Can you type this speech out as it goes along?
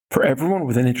For everyone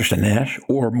with an interest in NASH,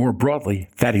 or more broadly,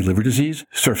 fatty liver disease,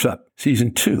 Surf's Up.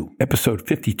 Season 2, Episode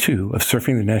 52 of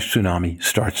Surfing the NASH Tsunami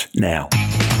starts now.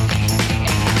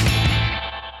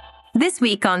 This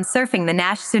week on Surfing the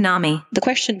NASH Tsunami. The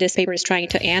question this paper is trying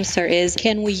to answer is,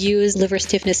 can we use liver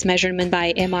stiffness measurement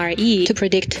by MRE to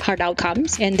predict hard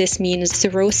outcomes? And this means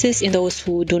cirrhosis in those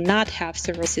who do not have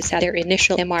cirrhosis at their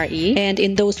initial MRE. And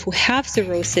in those who have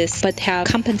cirrhosis but have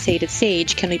compensated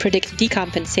stage, can we predict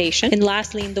decompensation? And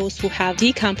lastly, in those who have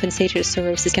decompensated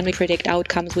cirrhosis, can we predict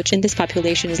outcomes, which in this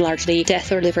population is largely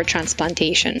death or liver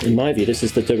transplantation? In my view, this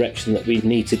is the direction that we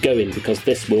need to go in, because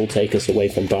this will take us away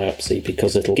from biopsy,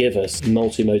 because it'll give us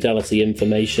multimodality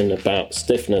information about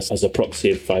stiffness as a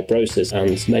proxy of fibrosis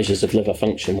and measures of liver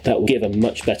function. That will give a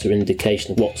much better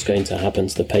indication of what's going to happen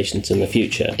to the patient in the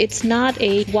future. It's not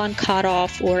a one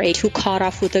cutoff or a two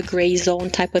cutoff with a gray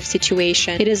zone type of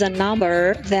situation. It is a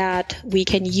number that we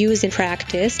can use in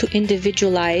practice to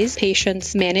individualize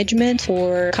patients' management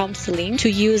or counseling, to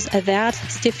use that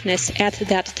stiffness at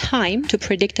that time to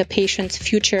predict a patient's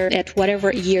future at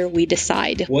whatever year we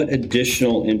decide. What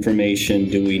additional information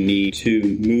do we need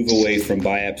to move away from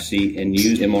biopsy and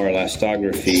use MR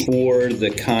elastography for the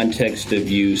context of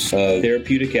use of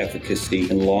therapeutic efficacy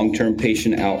and long-term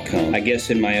patient outcome? I guess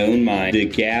in my own mind, the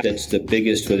gap that's the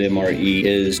biggest with MRE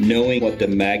is knowing what the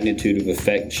magnitude of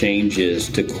effect change is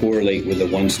to correlate with a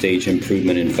one-stage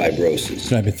improvement in fibrosis.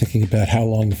 So I've been thinking about how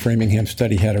long the Framingham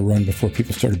study had to run before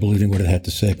people started believing what it had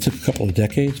to say. It took a couple of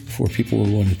decades before people were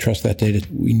willing to trust that data.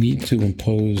 We need to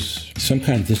impose some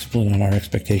kind of discipline on our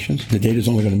expectations. The data is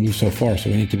only going to move so far, so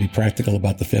we need to be practical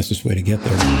about the fastest way to get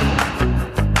there.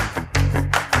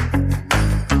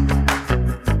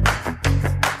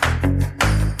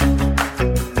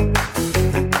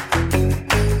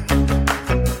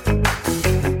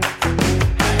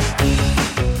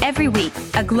 Every week,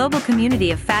 a global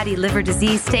community of fatty liver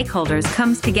disease stakeholders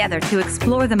comes together to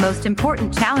explore the most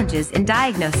important challenges in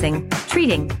diagnosing,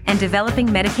 treating, and developing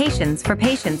medications for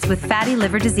patients with fatty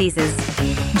liver diseases.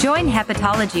 Join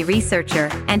hepatology researcher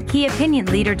and key opinion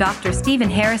leader Dr. Stephen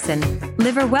Harrison,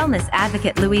 liver wellness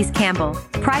advocate Louise Campbell,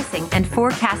 pricing and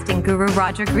forecasting guru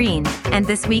Roger Green, and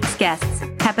this week's guests,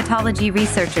 hepatology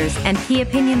researchers and key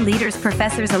opinion leaders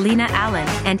Professors Alina Allen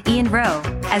and Ian Rowe,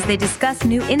 as they discuss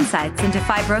new insights into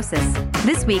fibrosis.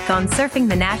 This week on Surfing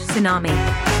the NASH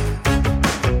Tsunami.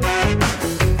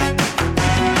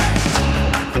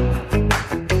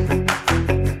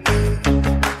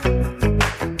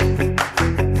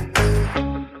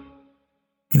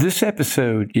 This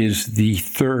episode is the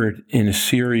third in a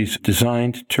series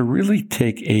designed to really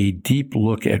take a deep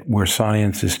look at where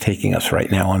science is taking us right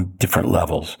now on different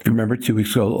levels. If you remember 2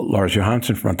 weeks ago, Lars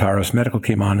Johansson from Antaros Medical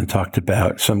came on and talked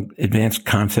about some advanced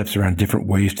concepts around different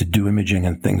ways to do imaging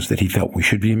and things that he felt we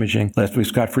should be imaging. Last week,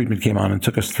 Scott Friedman came on and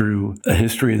took us through a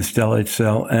history of the stellate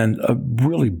cell and a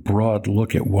really broad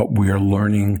look at what we are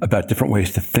learning about different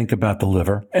ways to think about the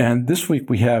liver. And this week,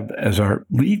 we have as our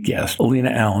lead guest,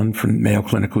 Alina Allen from Mayo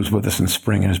Clinic, who was with us in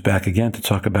spring and is back again to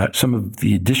talk about some of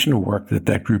the additional work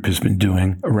that group has been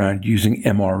doing around using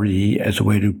MRE as a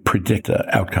way to predict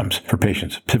outcomes for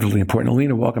patients. Pivotally important.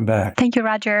 Alina, welcome back. Thank you,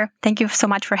 Roger. Thank you so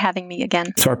much for having me again.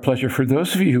 It's our pleasure. For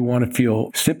those of you who want to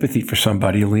feel sympathy for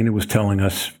somebody, Alina was telling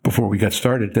us before we got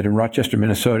started that in Rochester,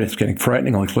 Minnesota, it's getting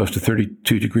frightening, only close to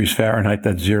 32 degrees Fahrenheit.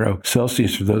 That's 0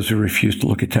 Celsius for those who refuse to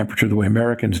look at temperature the way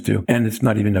Americans do. And it's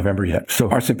not even November yet. So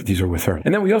our sympathies are with her.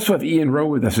 And then we also have Ian Rowe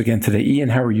with us again today. Ian,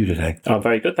 how are you today? Oh,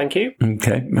 very good, thank you.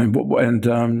 Okay. And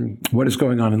what is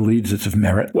going on in Leeds that's of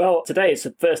merit? Well, today is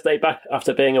the first day back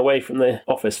after being away from the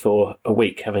office for a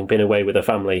week, having been away with a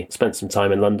family, spent some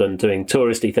time in London doing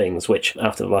touristy things, which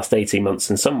after the last 18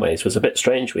 months in some ways was a bit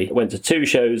strange. We went to 2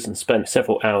 shows and spent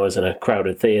several hours in a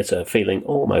crowded theatre feeling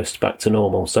almost back to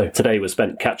normal. So today was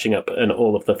spent catching up on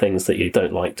all of the things that you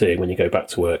don't like doing when you go back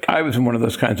to work. I was in one of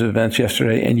those kinds of events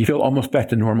yesterday, and you feel almost back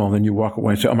to normal, and then you walk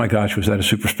away and say, oh my gosh, was that a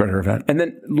super spreader event? And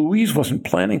then Louise wasn't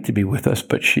planning to be with us,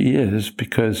 but she is,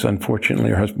 because unfortunately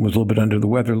her husband was a little bit under the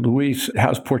weather. Louise,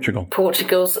 how's Portugal?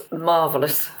 Portugal's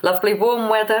marvellous. Lovely warm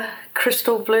weather,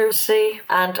 crystal blue sea,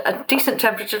 and a decent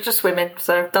temperature to swim in,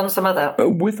 so done some of that.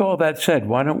 With all that said,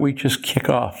 why don't we just kick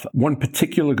off? One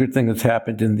particular good thing that's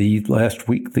happened in the last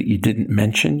week that you didn't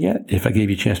mention yet, if I gave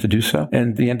you a chance to do so.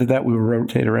 And at the end of that, we will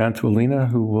rotate around to Alina,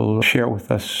 who will share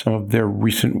with us some of their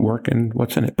recent work and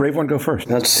what's in it. Brave one, go first.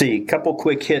 Let's see. A couple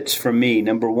quick hits from me.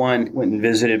 many. Number one, went and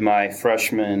visited my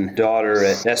freshman daughter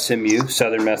at SMU,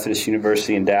 Southern Methodist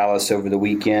University in Dallas, over the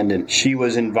weekend, and she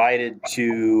was invited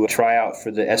to try out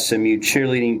for the SMU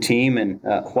cheerleading team, and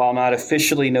while not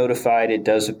officially notified, it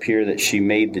does appear that she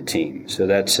made the team. So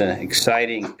that's an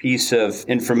exciting piece of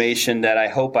information that I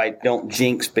hope I don't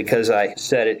jinx because I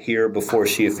said it here before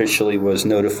she officially was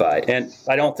notified. And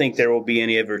I don't think there will be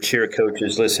any of her cheer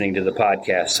coaches listening to the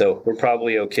podcast, so we're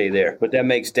probably okay there. But that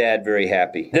makes Dad very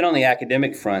happy. Then on the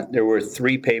academic front, there were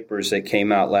 3 papers that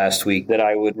came out last week that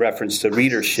I would reference the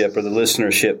readership or the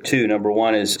listenership to. Number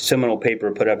one is a seminal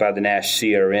paper put up by the NASH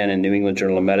CRN in New England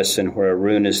Journal of Medicine, where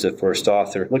Arun is the first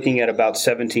author, looking at about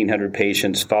 1,700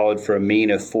 patients followed for a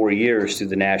mean of 4 years through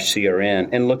the NASH CRN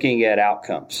and looking at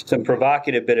outcomes. Some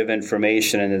provocative bit of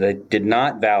information, and they did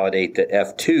not validate that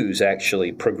F2s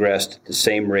actually progressed at the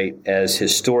same rate as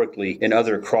historically in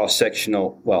other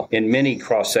in many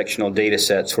cross-sectional data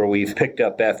sets where we've picked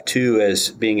up F2 as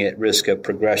being at risk of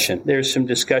progression. There's some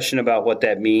discussion about what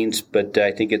that means, but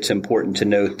I think it's important to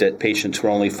note that patients were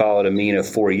only followed a mean of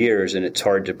 4 years, and it's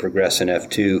hard to progress in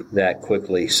F2 that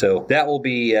quickly. So that will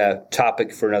be a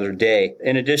topic for another day.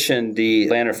 In addition, the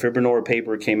lanifibranor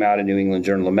paper came out in New England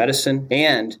Journal of Medicine,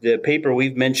 and the paper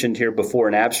we've mentioned here before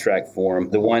in abstract form,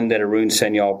 the one that Arun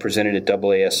Sanyal presented at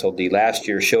AASLD last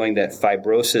year, showing that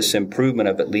fibrosis improvement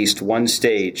of at least one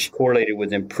stage correlated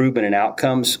with improvement in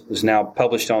outcomes, was now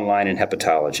published online in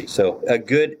Hepatology. So a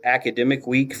good academic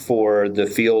week for the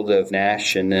field of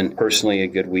NASH, and then personally a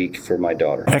good week for my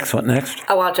daughter. Excellent. Next.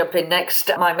 Oh, I'll jump in next.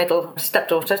 My middle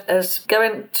stepdaughter is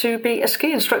going to be a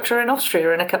ski instructor in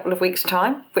Austria in a couple of weeks'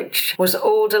 time, which was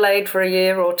all delayed for a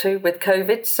year or two with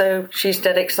COVID. So she's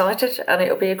dead excited, and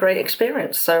it'll be a great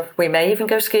experience. So we may even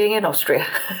go skiing in Austria.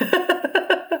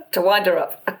 To wind her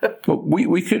up. Well,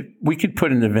 we could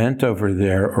put an event over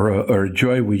there or a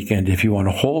joy weekend if you want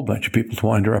a whole bunch of people to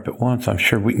wind her up at once. I'm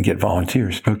sure we can get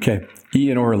volunteers. Okay.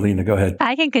 Ian or Alina, go ahead.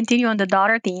 I can continue on the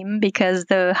daughter theme because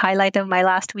the highlight of my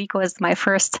last week was my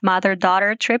first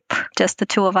mother-daughter trip. Just the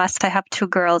two of us. I have 2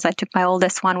 girls. I took my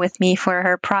oldest one with me for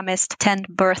her promised 10th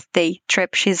birthday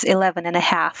trip. She's 11 and a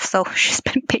half. So she's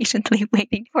been patiently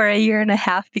waiting for a year and a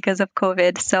half because of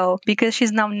COVID. So because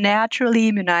she's now naturally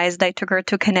immunized, I took her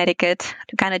to Connecticut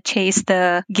to kind of chase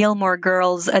the Gilmore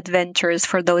Girls adventures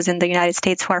for those in the United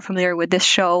States who are familiar with this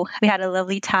show. We had a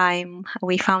lovely time.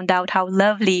 We found out how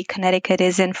lovely Connecticut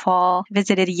is in fall,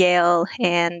 visited Yale,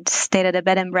 and stayed at a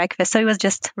bed and breakfast. So it was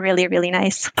just really, really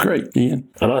nice. Great, Ian.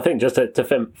 And I think just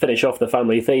to finish off the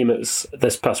family theme, it was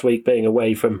this past week being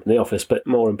away from the office, but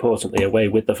more importantly, away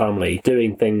with the family,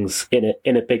 doing things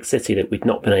in a big city that we'd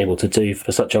not been able to do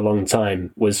for such a long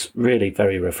time was really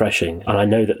very refreshing. And I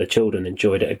know that the children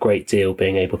enjoyed it a great deal,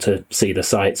 being able to see the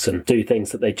sights and do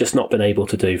things that they'd just not been able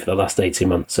to do for the last 18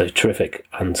 months. So terrific.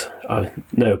 And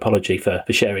no apology for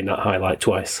sharing that highlight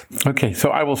twice. Okay, so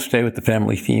I will stay with the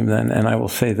family theme then, and I will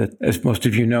say that, as most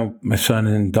of you know, my son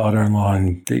and daughter-in-law,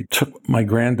 and they took my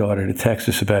granddaughter to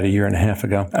Texas about a year and a half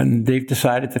ago, and they've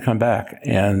decided to come back,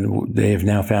 and they have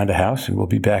now found a house, and we'll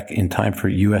be back in time for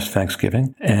U.S.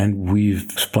 Thanksgiving, and we've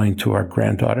explained to our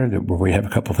granddaughter that we have a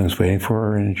couple things waiting for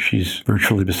her, and she's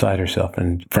virtually beside herself,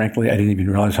 and frankly, I didn't even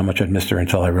realize how much I'd missed her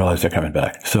until I realized they're coming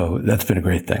back. So that's been a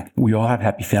great thing. We all have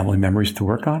happy family memories to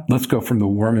work on. Let's go from the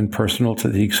warm and personal to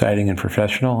the exciting and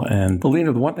professional. And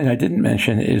Alina, the one thing I didn't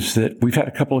mention is that we've had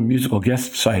a couple of musical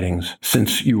guest sightings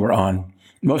since you were on.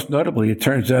 Most notably, it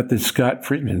turns out that Scott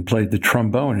Friedman played the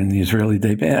trombone in the Israeli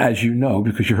Day Band, as you know,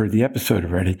 because you heard the episode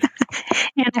already.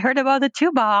 And I heard about the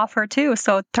tuba offer too.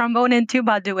 So trombone and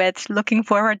tuba duet. Looking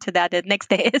forward to that at next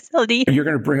day SLD. You're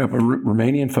going to bring up a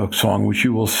Romanian folk song, which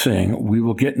you will sing. We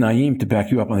will get Naeem to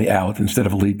back you up on the out instead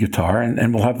of a lead guitar,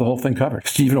 and we'll have the whole thing covered.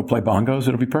 Stephen will play bongos.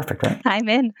 It'll be perfect, right? I'm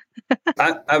in.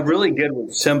 I'm really good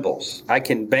with cymbals. I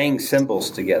can bang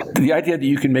cymbals together. The idea that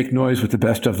you can make noise with the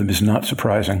best of them is not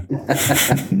surprising.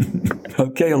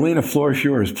 Okay, Alina, floor is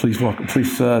yours. Please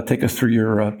take us through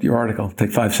your article.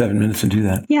 Take 5-7 minutes and do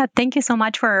that. Yeah, thank you so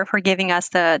much for giving us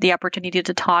the opportunity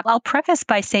to talk. I'll preface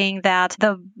by saying that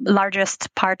the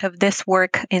largest part of this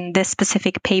work in this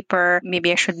specific paper,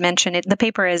 maybe I should mention it, the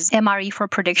paper is MRE for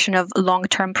prediction of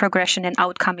long-term progression and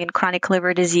outcome in chronic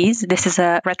liver disease. This is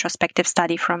a retrospective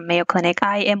study from Mayo Clinic.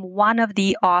 I am one of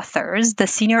the authors. The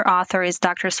senior author is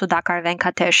Dr. Sudhakar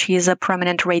Venkatesh. He is a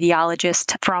prominent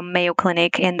radiologist from Mayo Clinic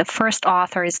Clinic. And the first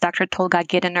author is Dr. Tolga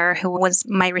Gidener, who was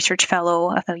my research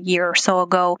fellow a year or so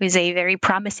ago, who is a very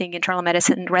promising internal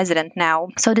medicine resident now.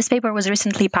 So this paper was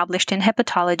recently published in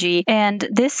Hepatology, and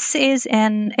this is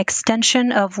an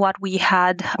extension of what we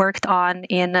had worked on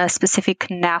in a specific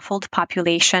NAFLD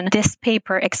population. This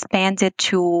paper expands it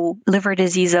to liver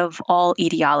disease of all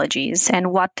etiologies.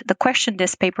 And what the question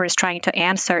this paper is trying to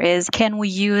answer is, can we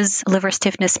use liver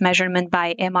stiffness measurement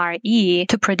by MRE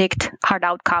to predict hard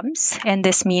outcomes? And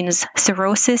this means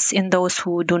cirrhosis in those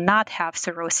who do not have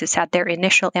cirrhosis at their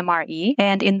initial MRE.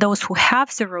 And in those who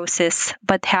have cirrhosis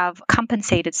but have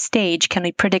compensated stage, can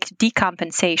we predict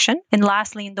decompensation? And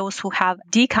lastly, in those who have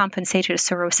decompensated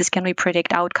cirrhosis, can we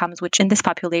predict outcomes, which in this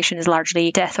population is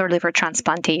largely death or liver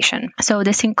transplantation. So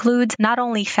this includes not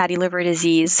only fatty liver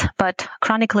disease, but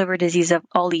chronic liver disease of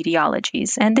all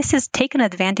etiologies. And this has taken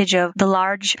advantage of the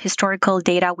large historical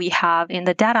data we have in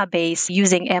the database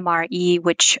using MRE,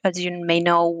 which, as you may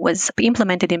know, was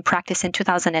implemented in practice in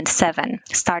 2007,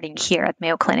 starting here at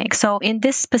Mayo Clinic. So in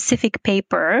this specific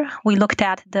paper, we looked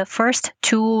at the first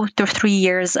 2 to 3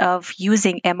 years of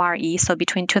using MRE, so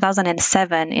between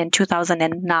 2007 and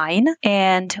 2009,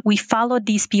 and we followed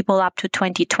these people up to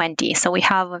 2020. So we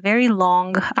have a very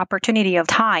long opportunity of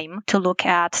time to look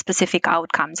at specific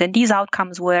outcomes. And these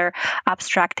outcomes were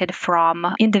abstracted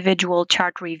from individual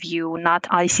chart review, not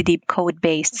ICD code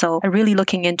based. So really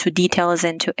looking into details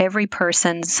into every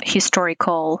person's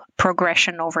historical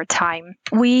progression over time.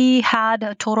 We had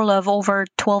a total of over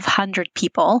 1,200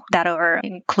 people that are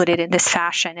included in this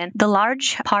fashion. And the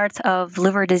large part of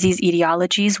liver disease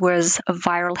etiologies was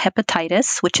viral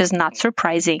hepatitis, which is not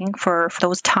surprising for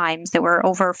those times. There were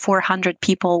over 400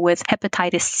 people with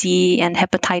hepatitis C and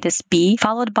hepatitis B,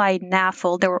 followed by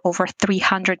NAFLD. There were over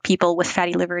 300 people with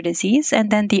fatty liver disease. And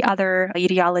then the other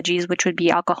etiologies, which would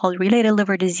be alcohol-related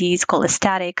liver disease,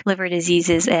 cholestatic liver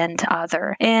diseases, and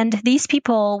other. And these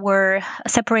people were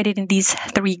separated in these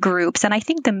 3 groups. And I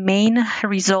think the main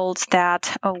results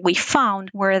that we found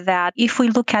were that if we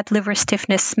look at liver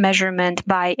stiffness measurement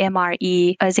by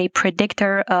MRE as a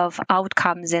predictor of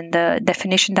outcomes in the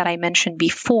definition that I mentioned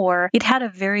before, it had a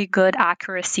very good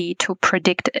accuracy to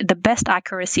predict, the best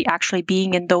accuracy actually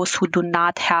being in those who do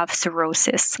not have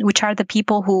cirrhosis, which are the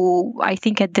people who I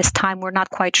think at this time we're not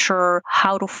quite sure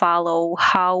how to follow,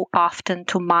 how often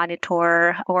to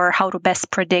monitor, or how to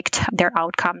best predict their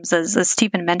outcomes. As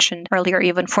Stephen mentioned earlier,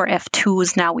 even for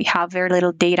F2s now we have very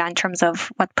little data in terms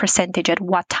of what percentage at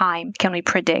what time can we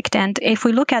predict. And if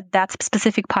we look at that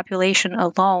specific population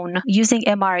alone, using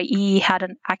MRE had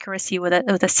an accuracy with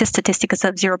a statistics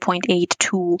of 0.8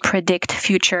 to predict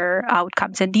future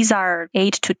outcomes. And these are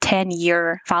 8 to 10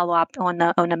 year follow-up on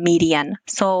a median.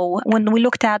 So when we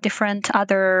looked at different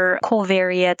other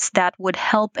covariates that would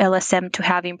help LSM to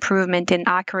have improvement in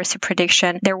accuracy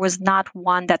prediction, there was not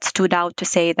one that stood out to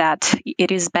say that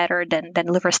it is better than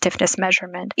liver stiffness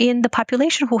measurement. In the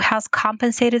population who has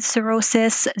compensated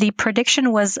cirrhosis, the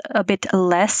prediction was a bit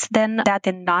less than that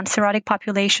in non-cirrhotic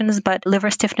populations, but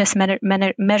liver stiffness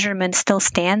measurement still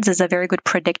stands as a very good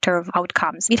predictor of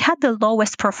outcomes. It had the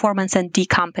lowest performance in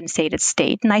decompensated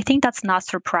state. And I think that's not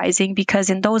surprising because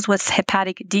in those with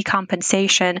hepatic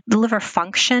decompensation, the liver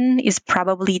function is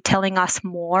probably telling us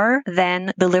more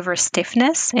than the liver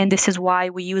stiffness. And this is why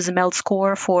we use MELD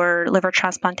score for liver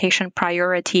transplantation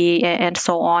priority and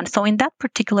so on. So in that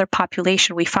particular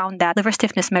population, we found that liver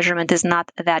stiffness measurement is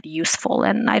not that useful.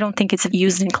 And I don't think it's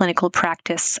used in clinical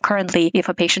practice currently if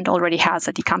a patient already has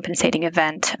a decompensating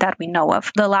event that we know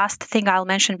of. The last thing I'll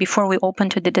mention before we open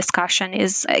to the discussion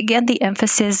is, again, the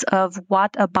emphasis of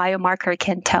what a biomarker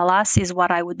can tell us is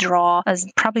what I would draw as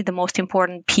probably the most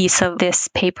important piece of this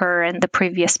paper and the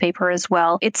previous paper as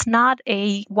well. It's not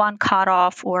a 1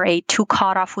 cutoff or a 2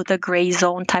 cutoff with a gray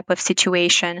zone type of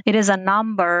situation. It is a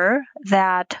number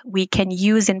that we can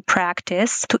use in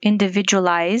practice to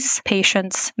individualize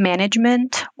patients'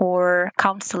 management or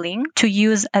counseling, to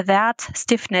use that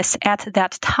stiffness at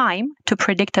that time to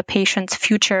predict a patient's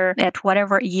future at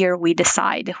whatever year we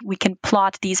decide. We can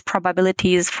plot these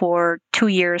probabilities for 2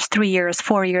 years, 3 years,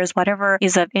 4 years, whatever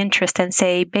is of interest, and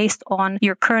say, based on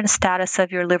your current status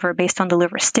of your liver, based on the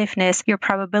liver stiffness, your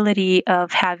probability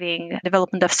of having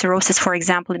development of cirrhosis, for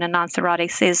example, in a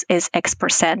non-cirrhotic is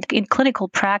X%. In clinical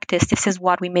practice, this is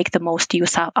what we make the most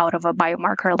use out of a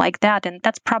biomarker like that. And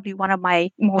that's probably one of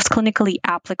my most clinically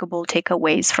applicable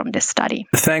takeaways from this study.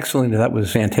 Thanks, Linda. That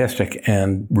was fantastic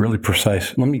and really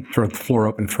precise. Let me throw the floor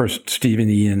open first. Stephen,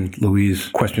 Ian, Louise,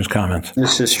 questions, comments?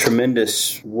 This is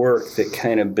tremendous work that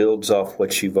kind of builds off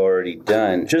what you've already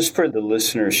done. Just for the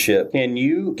listenership, can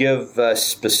you give us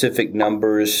specific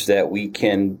numbers that we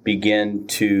can begin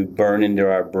to burn into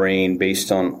our brain based based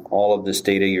on all of this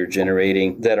data you're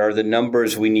generating that are the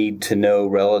numbers we need to know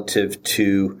relative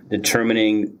to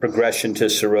determining progression to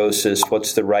cirrhosis?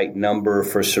 What's the right number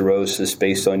for cirrhosis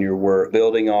based on your work?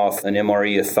 Building off an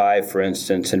MRE of 5, for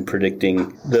instance, and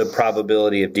predicting the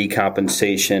probability of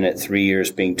decompensation at 3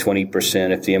 years being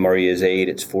 20%. If the MRE is 8,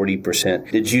 it's 40%.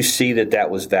 Did you see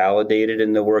that was validated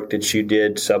in the work that you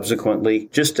did subsequently?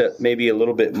 Just maybe a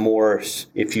little bit more,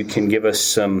 if you can give us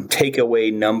some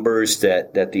takeaway numbers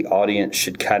that the audience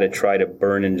should kind of try to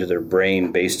burn into their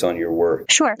brain based on your work.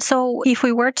 Sure. So if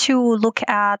we were to look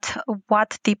at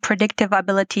what the predictive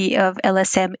ability of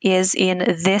LSM is in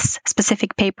this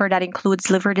specific paper that includes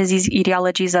liver disease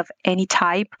etiologies of any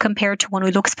type, compared to when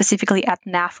we look specifically at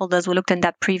NAFLD as we looked in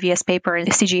that previous paper in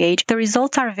the CGH, the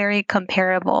results are very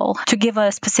comparable. To give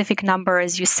a specific number,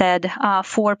 as you said,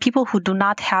 for people who do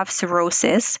not have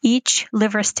cirrhosis, each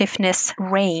liver stiffness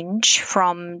range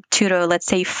from 2 to, let's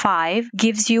say, 5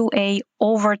 gives you a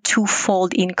over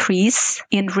 2-fold increase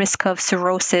in risk of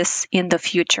cirrhosis in the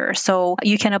future. So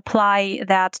you can apply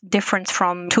that difference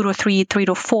from 2 to 3, 3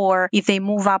 to 4. If they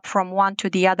move up from one to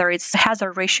the other, its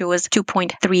hazard ratio is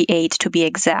 2.38 to be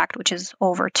exact, which is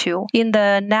over 2. In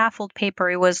the NAFLD paper,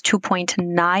 it was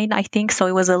 2.9, I think. So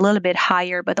it was a little bit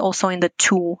higher, but also in the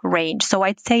 2 range. So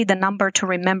I'd say the number to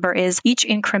remember is each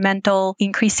incremental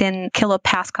increase in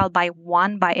kilopascal by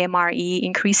 1 by MRE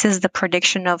increases the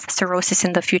prediction of cirrhosis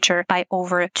in the future by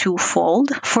over 2-fold.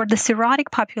 For the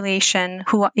cirrhotic population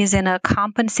who is in a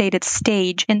compensated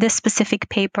stage, in this specific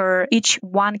paper, each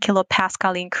 1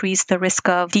 kilopascal increased the risk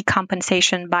of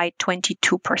decompensation by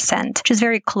 22%, which is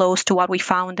very close to what we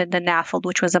found in the NAFLD,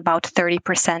 which was about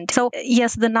 30%. So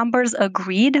yes, the numbers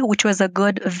agreed, which was a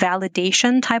good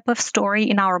validation type of story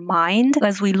in our mind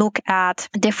as we look at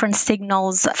different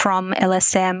signals from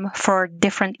LSM for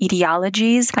different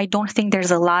etiologies. I don't think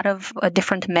there's a lot of a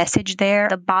different message there.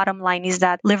 The bottom line is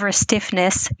that liver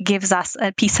stiffness gives us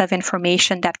a piece of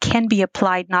information that can be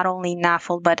applied not only in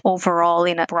NAFLD, but overall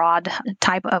in a broad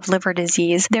type of liver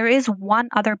disease. There is one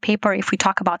other paper, if we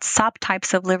talk about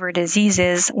subtypes of liver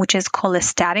diseases, which is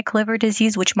cholestatic liver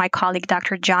disease, which my colleague,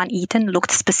 Dr. John Eaton,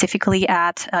 looked specifically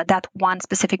at that one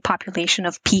specific population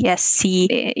of PSC.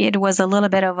 It was a little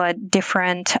bit of a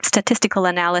different statistical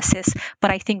analysis,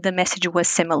 but I think the message was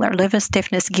similar. Liver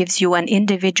stiffness gives you an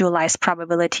individualized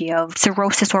probability of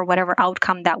cirrhosis or whatever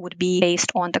outcome that would be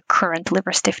based on the current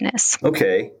liver stiffness.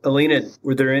 Okay. Alina,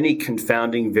 were there any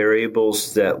confounding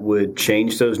variables that would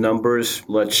change those numbers?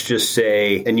 Let's just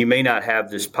say, and you may not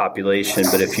have this population,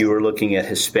 but if you were looking at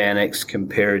Hispanics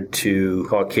compared to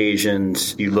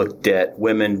Caucasians, you looked at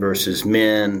women versus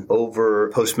men,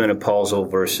 over postmenopausal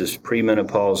versus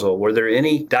premenopausal. Were there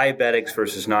any diabetics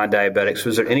versus non-diabetics?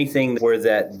 Was there anything where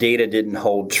that data didn't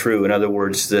hold true? In other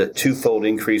words, the 2-fold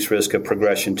increased risk of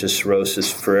progression to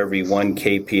cirrhosis for every 1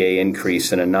 kPa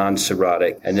increase in a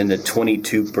non-cirrhotic, and then the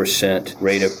 22%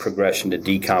 rate of progression to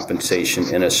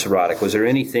decompensation in a cirrhotic. Was there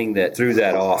anything that threw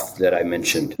that off that I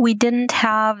mentioned? We didn't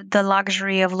have the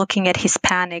luxury of looking at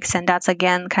Hispanics, and that's,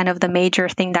 again, kind of the major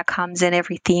thing that comes in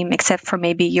every theme, except for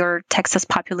maybe your Texas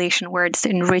population where it's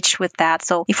enriched with that.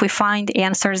 So if we find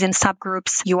answers in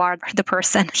subgroups, you are the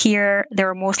person. Here, there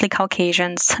are mostly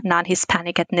Caucasians,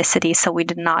 non-Hispanic ethnicity, so we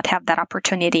did not have that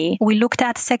opportunity. We looked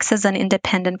at sex as an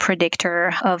independent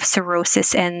predictor of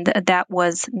cirrhosis, and that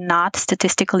was not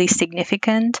statistically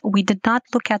significant. We did not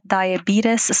look at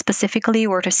diabetes specifically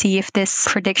or to see if this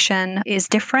prediction is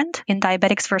different in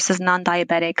diabetics versus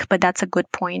non-diabetic, but that's a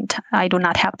good point. I do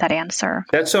not have that answer.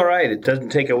 That's all right. It doesn't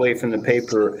take away from the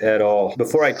paper at all.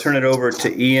 Before I turn it over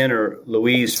to Ian or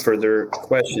Louise for their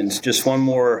questions, just one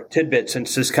more tidbit.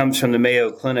 Since this comes from the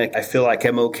Mayo Clinic, I feel like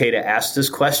I'm okay to ask this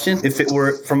question. If it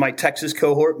were from my Texas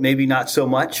cohort, maybe not so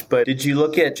much, but did you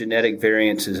look at genetic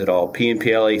variances at all?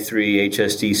 PNPLA3,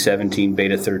 HSD17,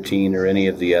 beta13, or any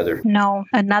of the other? No.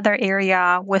 Another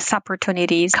area with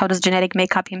opportunities. How does genetic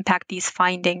makeup impact these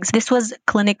findings? This was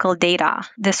clinical data.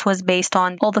 This was based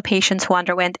on all the patients who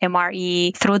underwent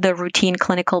MRE through the routine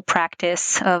clinical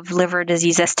practice of liver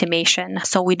disease estimation.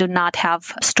 So we do not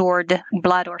have stored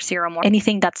blood or serum or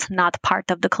anything that's not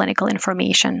part of the clinical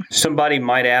information. Somebody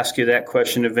might ask you that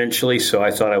question eventually, so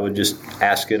I thought I would just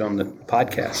ask it on the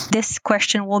podcast. This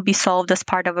question will be solved as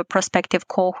part of a prospective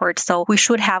cohort, so we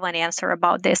should have an answer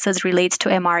about this as relates to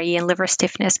MRE and liver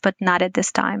stiffness, but not at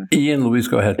this time. Ian, Louise,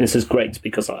 go ahead. This is great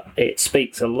because it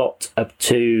speaks a lot up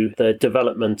to the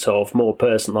development of more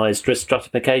personalised risk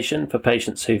stratification for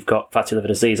patients who've got fatty liver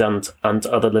disease and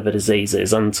other liver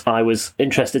diseases. And I was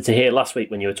interested to hear last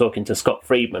week when you were talking to Scott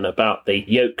Friedman about the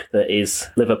yoke that is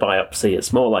liver biopsy.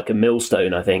 It's more like a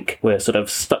millstone, I think. We're sort of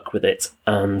stuck with it,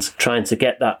 and trying to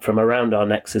get that from around our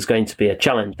necks is going to be a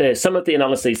challenge. Some of the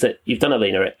analyses that you've done,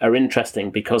 Alina, are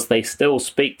interesting because they still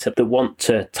speak to the want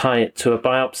to tie it to a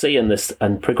biopsy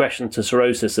and progression to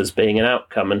cirrhosis as being an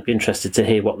outcome, and be interested to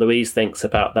hear what Louise thinks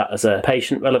about that as a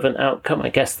patient-relevant outcome. I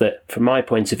guess that from my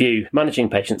point of view, managing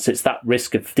patients, it's that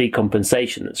risk of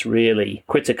decompensation that's really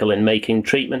critical in making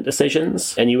treatment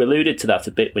decisions. And you alluded to that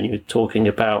a bit when you were talking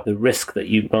about the risk that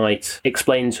you might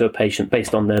explain to a patient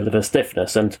based on their liver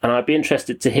stiffness. And I'd be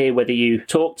interested to hear whether you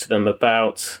talk to them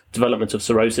about development of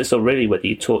cirrhosis, or really whether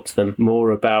you talk to them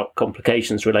more about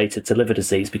complications related to liver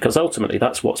disease, because ultimately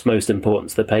that's what's most important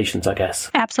to the patient, I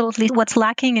guess. Absolutely. What's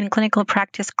lacking in clinical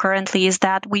practice currently is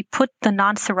that we put the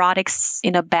non-cirrhotics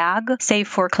in a bag, save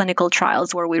for clinical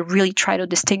trials where we really try to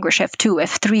distinguish F2,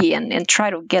 F3, and try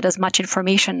to get as much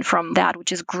information from that,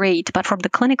 which is great. But from the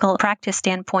clinical practice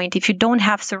standpoint, if you don't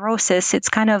have cirrhosis, it's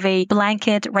kind of a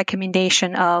blanket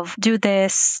recommendation of do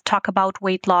this, talk about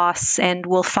weight loss, and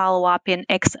we'll follow up in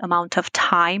X amount of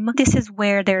time. This is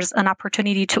where there's an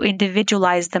opportunity to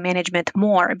individualize the management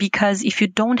more, because if you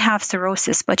don't have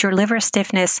cirrhosis, but your liver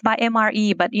stiffness by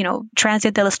MRE, but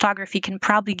transient elastography can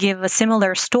probably give a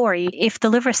similar story. If the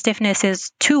liver stiffness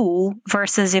is 2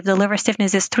 versus if the liver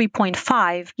stiffness is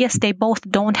 3.5, yes, they both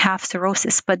don't have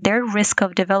cirrhosis, but their risk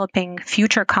of developing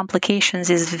future complications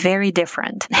is very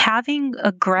different. Having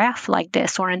a graph like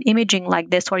this or an imaging like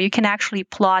this, where you can actually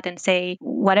plot and say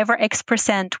whatever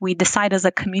X% we decide as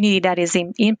a community that is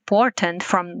important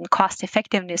from cost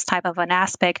effectiveness type of an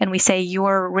aspect, and we say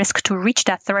your risk to reach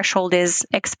that threshold is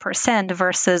X%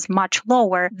 versus much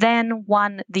lower, then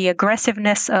the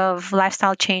aggressiveness of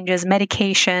lifestyle changes,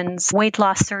 medications, weight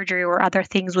loss surgery or other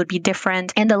things would be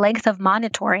different, and the length of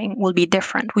monitoring will be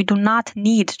different. We do not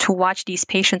need to watch these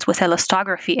patients with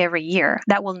elastography every year.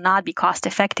 That will not be cost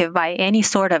effective by any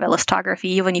sort of elastography,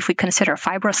 even if we consider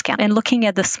FibroScan. And looking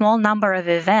at the small number of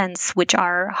events, which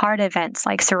are hard events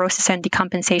like cirrhosis and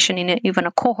decompensation in even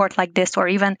a cohort like this, or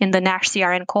even in the NASH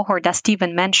CRN cohort that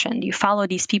Stephen mentioned, you follow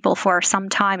these people for some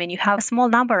time and you have a small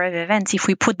number of events. If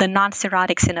we put the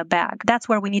non-cirrhotics in a bag, that's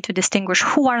where we need to distinguish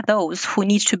who are those who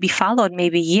need to be followed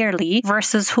maybe yearly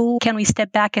versus who can we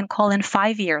step back and call in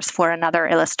 5 years for another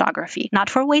elastography, not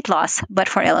for weight loss, but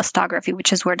for elastography,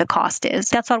 which is where the cost is.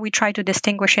 That's what we try to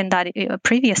distinguish in that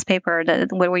previous paper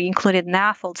where we included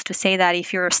NAFLDs to say that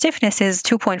if your stiffness is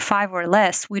 2.5 or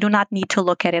less, we do not need to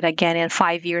look at it again in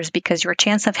 5 years because your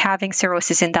chance of having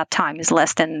cirrhosis in that time is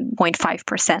less than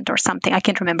 0.5% or something. I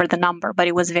can't remember the number, but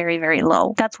it was very, very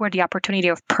low. That's where the opportunity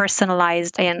of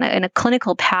personalized and a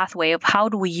clinical pathway of how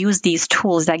do we use these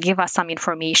tools that give us some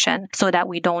information so that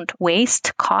we don't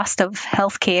waste cost of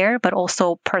healthcare, but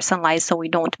also personalize so we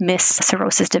don't miss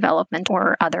cirrhosis development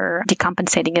or other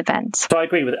decompensating events. So I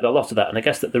agree with a lot of that. And I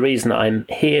guess that the reason I'm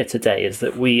here today is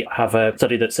that we have a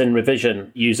study that's in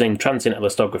revision using transient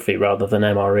elastography rather than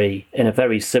MRE in a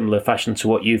very similar fashion to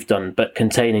what you've done, but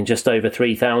containing just over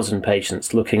 3,000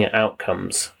 patients looking at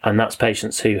outcomes. And that's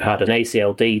patients who had an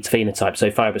ACLD phenotype, so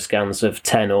FibroScans of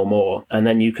 10 or more. And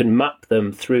then you can map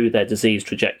them through their disease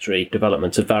trajectory,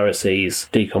 development of varices,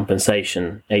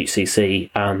 decompensation, HCC,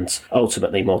 and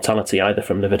ultimately mortality, either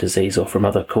from liver disease or from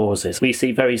other causes. We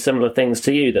see very similar things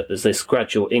to you, that there's this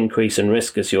gradual increase in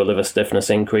risk as your liver stiffness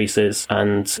increases.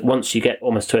 And once you get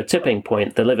almost to a tipping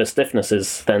point, the liver stiffness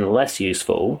is then less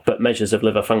useful, but measures of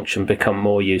liver function become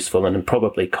more useful and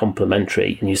probably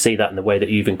complementary. And you see that in the way that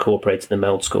you've incorporated the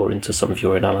MELD score into some of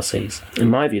your analyses. In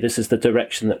my view, this is the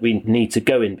direction that we need to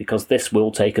go in, because this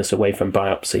will take us away from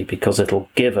biopsy, because it'll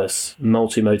give us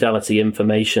multimodality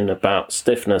information about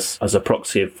stiffness as a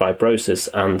proxy of fibrosis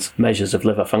and measures of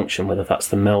liver function, whether that's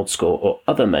the MELD score or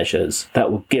other measures,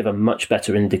 that will give a much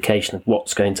better indication of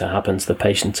what's going to happen to the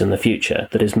patient in the future.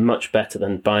 That is much better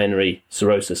than binary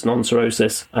cirrhosis,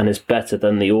 non-cirrhosis, and is better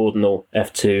than the ordinal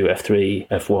F2, F3,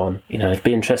 F1. It'd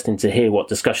be interesting to hear what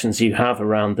discussions you have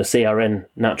around the CRN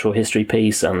natural history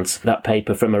piece and that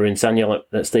paper from Arun Sanyal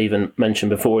that Stephen mentioned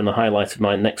before in the highlight of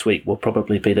mine. Next week will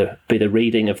probably be the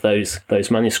reading of those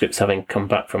manuscripts having come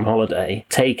back from holiday,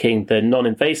 taking the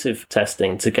non-invasive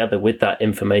testing together with that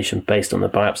information based on the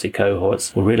biopsy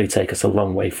cohorts will really take us a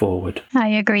long way forward. I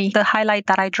agree. The highlight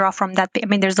that I draw from that,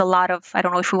 there's a lot of, I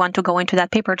don't know if we want to go into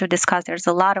that paper to discuss, there's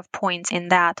a lot of points in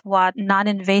that. What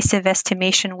non-invasive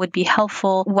estimation would be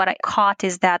helpful, what I caught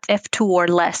is that F2 or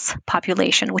less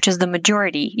population, which is the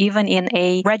majority, even in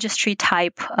a registry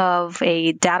type of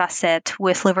a data set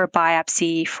with liver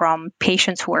biopsy from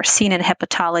patients who are seen in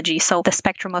hepatology. So the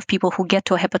spectrum of people who get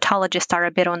to a hepatologist are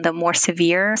a bit on the more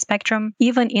severe spectrum.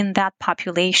 Even in that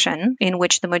population, in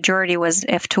which the majority was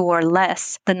F2 or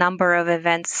less, the number of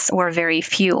events were very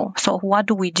few. So what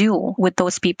do we do with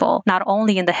those people, not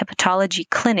only in the hepatology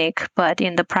clinic, but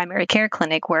in the primary primary care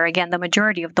clinic, where again, the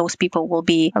majority of those people will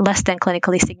be less than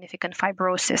clinically significant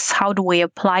fibrosis. How do we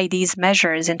apply these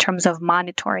measures in terms of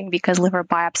monitoring? Because liver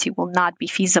biopsy will not be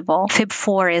feasible.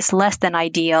 FIB4 is less than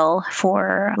ideal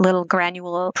for little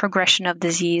granular progression of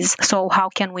disease. So how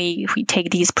can we take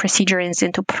these procedures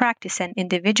into practice and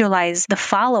individualize the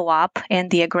follow-up and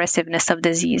the aggressiveness of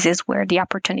disease is where the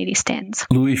opportunity stands.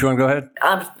 Louise, you want to go ahead?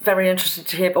 I'm very interested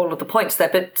to hear all of the points there,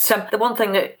 but the one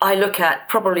thing that I look at,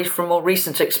 probably from more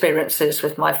recent experiences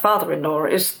with my father-in-law,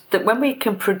 is that when we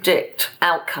can predict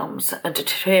outcomes and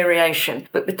deterioration,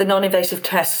 but with the non-invasive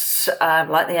tests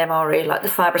like the MRE, like the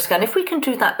FibroScan, if we can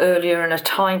do that earlier in a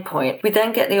time point, we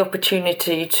then get the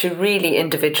opportunity to really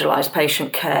individualise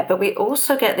patient care, but we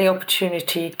also get the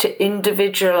opportunity to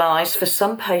individualise for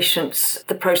some patients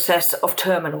the process of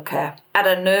terminal care at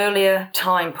an earlier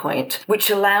time point, which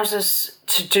allows us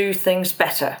to do things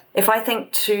better. If I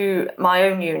think to my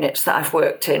own units that I've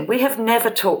worked in, we have never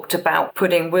talked about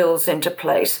putting wills into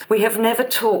place. We have never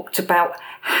talked about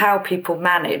how people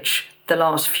manage the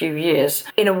last few years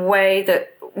in a way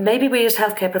that maybe we as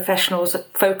healthcare professionals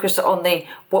focus on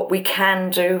what we can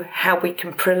do, how we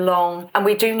can prolong, and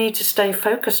we do need to stay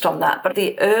focused on that. But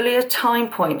the earlier time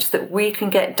points that we can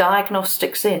get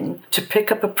diagnostics in to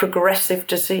pick up a progressive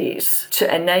disease,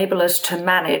 to enable us to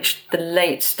manage the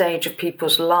late stage of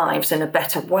people's lives in a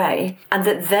better way, and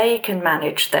that they can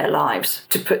manage their lives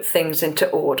to put things into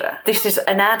order. This is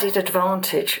an added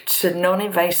advantage to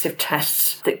non-invasive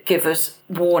tests that give us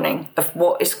warning of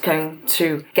what is going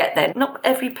to get there. Not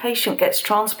every patient gets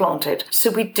transplanted, so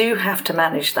we do have to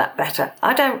manage that better.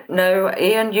 I don't know,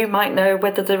 Ian, you might know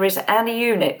whether there is any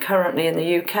unit currently in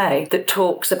the UK that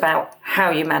talks about how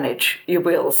you manage your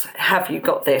wills. Have you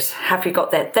got this? Have you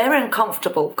got that? They're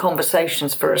uncomfortable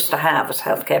conversations for us to have as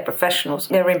healthcare professionals.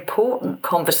 They're important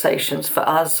conversations for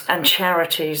us and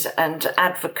charities and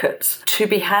advocates to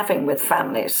be having with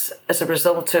families as a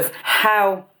result of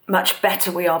how much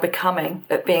better we are becoming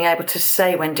at being able to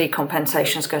say when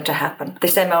decompensation is going to happen.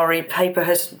 This MRE paper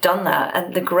has done that,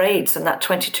 and the grades and that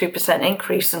 22%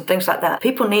 increase and things like that.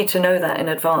 People need to know that in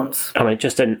advance. I mean,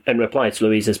 just in reply to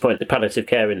Louise's point, the palliative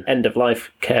care and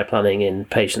end-of-life care planning in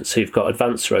patients who've got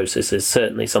advanced cirrhosis is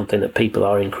certainly something that people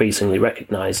are increasingly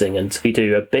recognising, and we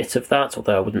do a bit of that,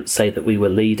 although I wouldn't say that we were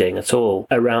leading at all,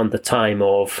 around the time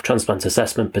of transplant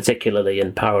assessment, particularly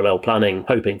in parallel planning,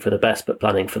 hoping for the best but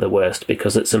planning for the worst,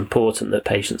 because it's important that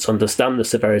patients understand the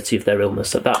severity of their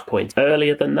illness at that point.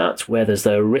 Earlier than that, where there's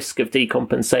a risk of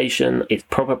decompensation, it's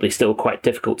probably still quite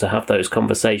difficult to have those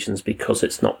conversations because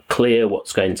it's not clear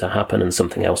what's going to happen and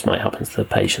something else might happen to the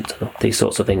patient. These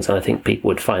sorts of things, and I think people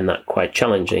would find that quite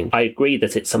challenging. I agree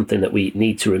that it's something that we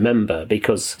need to remember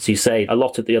because, as you say, a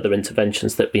lot of the other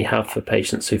interventions that we have for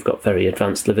patients who've got very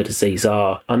advanced liver disease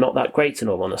are not that great, in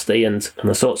all honesty, and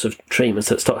the sorts of treatments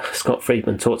that Scott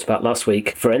Friedman talked about last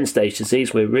week for end-stage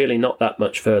disease, we're really not that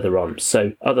much further on.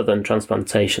 So other than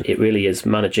transplantation, it really is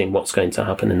managing what's going to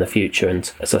happen in the future and,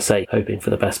 as I say, hoping for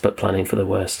the best but planning for the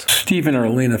worst. Stephen or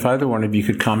Alina, if either one of you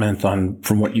could comment on,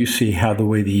 from what you see, how the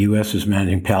way the U.S. is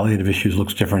managing palliative issues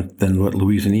looks different than what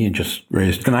Louise and Ian just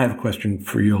raised. And I have a question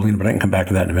for you, Alina, but I can come back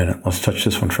to that in a minute. Let's touch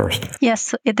this one first.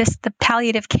 Yes, the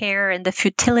palliative care and the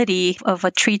futility of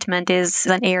a treatment is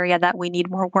an area that we need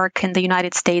more work in the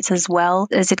United States as well.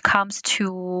 As it comes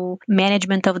to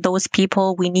management of those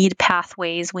people, we need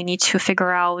pathways. We need to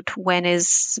figure out when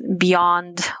is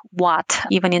beyond what.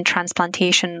 Even in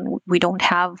transplantation, we don't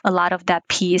have a lot of that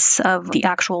piece of the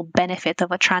actual benefit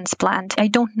of a transplant. I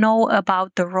don't know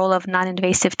about the role of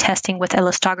non-invasive testing with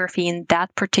elastography in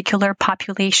that particular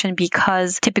population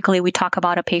because typically we talk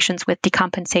about a patient with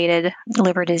decompensated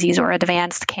liver disease or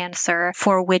advanced cancer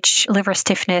for which liver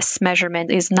stiffness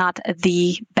measurement is not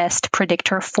the best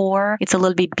predictor for. It's a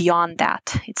little bit beyond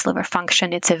that. It's liver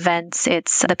function, it's events,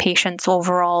 it's the patient's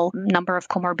overall number of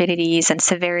comorbidities and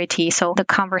severity. So the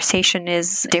conversation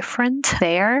is different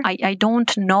there. I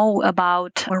don't know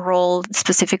about a role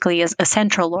specifically as a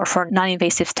central or for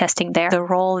non-invasive testing there. The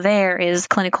role there is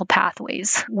clinical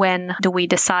pathways. When do we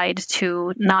decide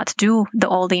to not do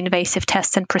all the invasive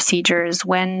tests and procedures?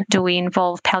 When do we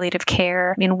involve palliative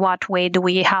care? In what way do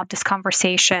we have this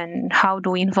conversation? How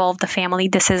do we involve the family?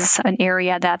 This is an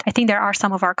area that I think there are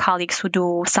some of our colleagues who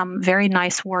do some very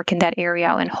nice work in that area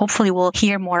criteria, and hopefully we'll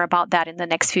hear more about that in the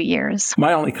next few years.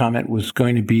 My only comment was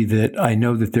going to be that I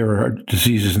know that there are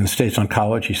diseases in the States,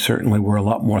 oncology certainly, where a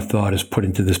lot more thought is put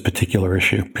into this particular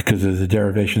issue because of the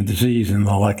derivation of disease and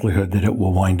the likelihood that it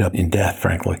will wind up in death,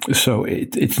 frankly. So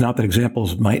it's not that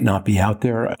examples might not be out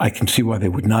there. I can see why they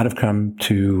would not have come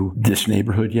to this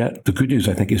neighborhood yet. The good news,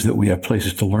 I think, is that we have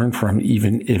places to learn from,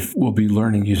 even if we'll be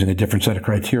learning using a different set of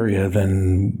criteria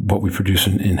than what we produce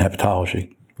in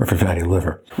hepatology or for fatty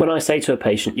liver. When I say to a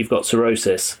patient, you've got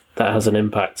cirrhosis, that has an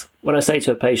impact. When I say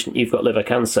to a patient, you've got liver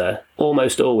cancer,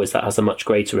 almost always that has a much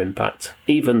greater impact,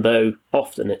 even though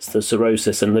often it's the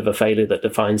cirrhosis and liver failure that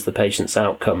defines the patient's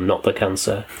outcome, not the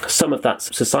cancer. Some of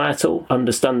that's societal,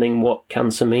 understanding what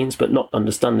cancer means, but not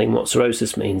understanding what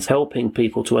cirrhosis means, helping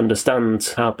people to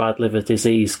understand how bad liver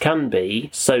disease can be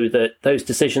so that those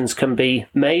decisions can be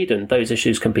made and those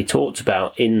issues can be talked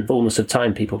about in fullness of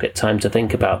time. People get time to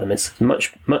think about them. It's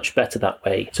much, much better that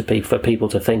way for people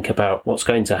to think about what's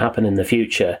going to happen in the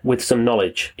future with some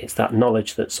knowledge. It's that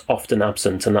knowledge that's often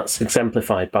absent, and that's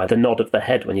exemplified by the nod of the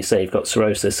head when you say you've got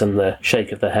cirrhosis and the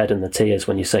shake of the head and the tears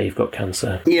when you say you've got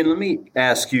cancer. Ian, let me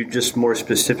ask you just more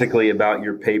specifically about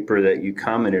your paper that you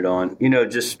commented on.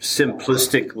 Just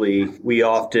simplistically, we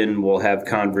often will have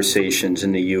conversations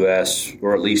in the U.S.,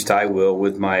 or at least I will,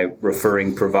 with my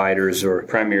referring providers or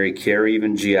primary care,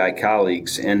 even GI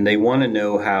colleagues, and they want to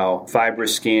know how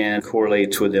FibroScan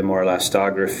correlates with MR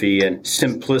elastography. And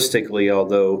simplistically,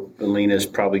 although Alina is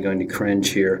probably going to cringe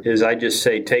here, is I just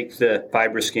say take the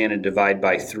FibroScan and divide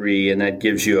by 3, and that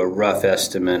gives you a rough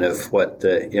estimate of what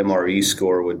the MRE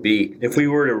score would be. If we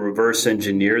were to reverse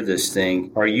engineer this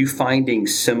thing, are you finding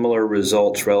similar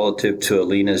results relative to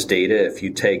Alina's data? If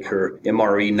you take her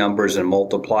MRE numbers and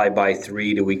multiply by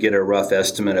 3, do we get a rough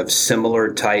estimate of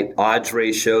similar type odds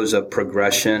ratios of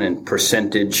progression and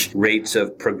percentage rates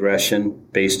of progression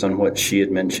based on what she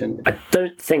had mentioned? I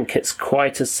don't think it's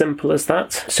quite as simple as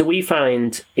that. So we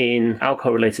find in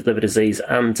alcohol-related liver disease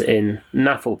and in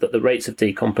NAFLD that the rates of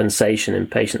decompensation in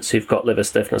patients who've got liver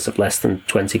stiffness of less than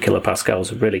 20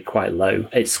 kilopascals are really quite low.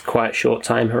 It's quite short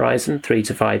time horizon, 3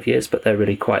 to 5 years, but they're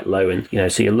really quite low. And,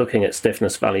 so you're looking at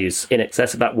stiffness values in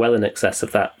excess of that, well in excess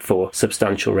of that for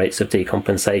substantial rates of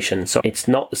decompensation. So it's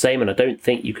not the same, and I don't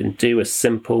think you can do a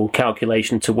simple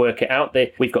calculation to work it out.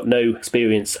 We've got no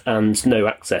experience and no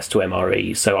access to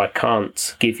MRE, so I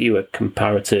can't give you a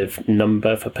comparative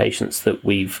number for patients that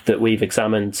we've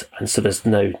examined, and so there's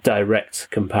no direct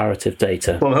comparative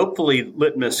data. Well, hopefully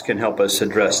Litmus can help us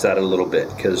address that a little bit,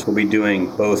 because we'll be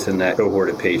doing both in that cohort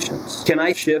of patients. Can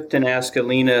I shift and ask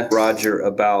Alina, Roger,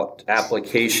 about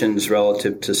applications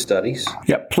relative to studies?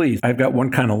 Yeah, please. I've got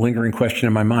one kind of lingering question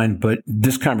in my mind, but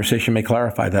this conversation may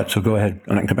clarify that, so go ahead,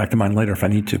 and I can come back to mine later if I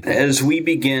need to. As we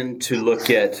begin to look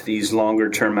at these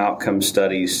longer-term outcome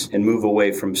studies and move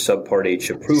away from Subpart H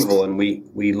approval, and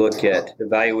we look at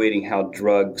evaluating how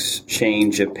drugs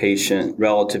change a patient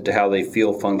relative to how they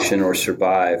feel, function, or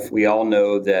survive, we all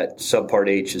know that Subpart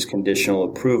H is conditional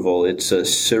approval. It's a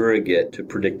surrogate to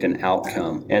predict an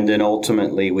outcome. And then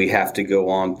ultimately, we have to go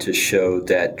on to show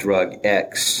that drug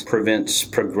X prevents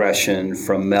progression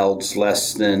from MELDs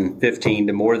less than 15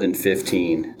 to more than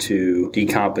 15 to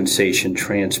decompensation,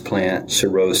 transplant,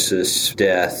 cirrhosis,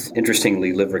 death.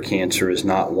 Interestingly, liver cancer is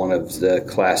not one of the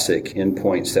classic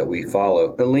endpoints that we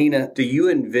follow. Alina, do you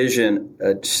envision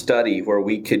a study where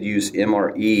we could use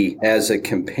MRE as a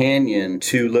companion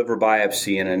to liver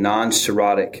biopsy in a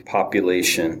non-cirrhotic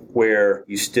population, where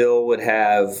you still would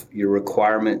have your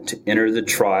requirement to enter the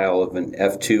trial of an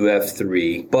F2,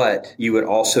 F3, but you would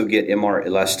also get MR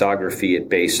elastography at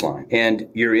baseline? And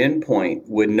your endpoint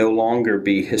would no longer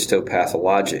be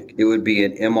histopathologic. It would be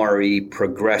an MRE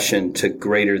progression to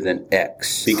greater than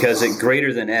X, because at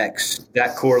greater than X,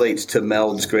 that correlates to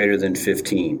MELDs greater than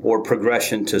 15, or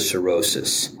progression to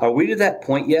cirrhosis. Are we to that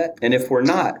point yet? And if we're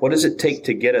not, what does it take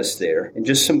to get us there? And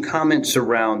just some comments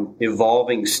around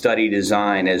evolving study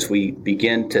design as we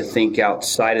begin to think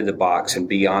outside of the box and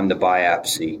beyond the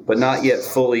biopsy, but not yet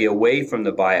fully away from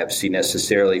the biopsy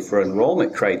necessarily for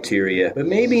enrollment criteria, but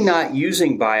maybe not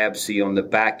using biopsy on the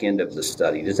back end of the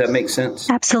study. Does that make sense?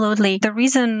 Absolutely. The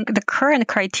reason the current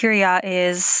criteria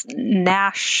is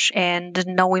NASH and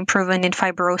no improvement in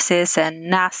fibrosis and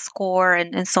NAS score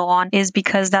and so on is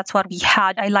because that's what we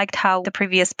had. I liked how the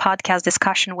previous podcast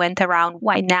discussion went around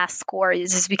why NAS score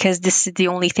is because this is the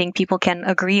only thing people can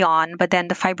agree on. But then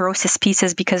the fibrosis piece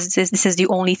is because this is the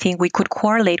only thing we could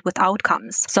correlate with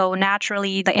outcomes. So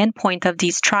naturally, the endpoint of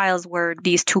these trials were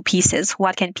these two pieces.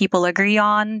 What can people agree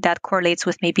on that correlates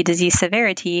with maybe disease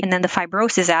severity? And then the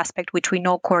fibrosis aspect, which we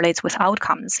know correlates with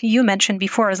outcomes. You mentioned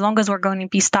before, as long as we're going to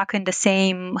be stuck in the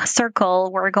same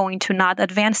circle, we're going to not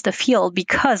advance the field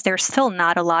because there's still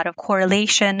not a lot of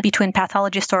correlation between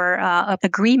pathologists or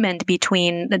agreement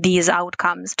between these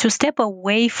outcomes. To step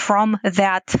away from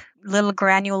that little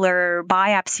granular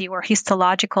biopsy or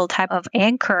histological type of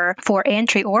anchor for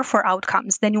entry or for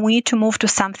outcomes, then we need to move to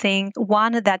something,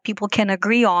 one, that people can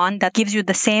agree on, that gives you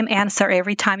the same answer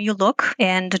every time you look,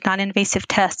 and non-invasive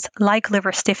tests like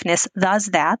liver stiffness does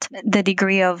that. The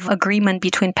degree of agreement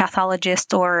between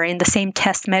pathologists or in the same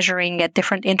test measuring at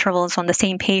different intervals on the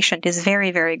same patient is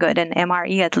very, very good, in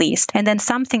MRE at least. And then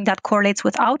something that correlates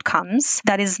with outcomes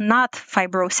that is not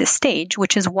fibrosis stage,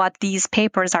 which is what these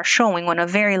papers are showing on a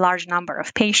very large number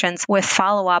of patients with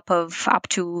follow-up of up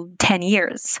to 10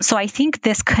 years. So I think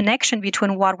this connection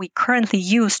between what we currently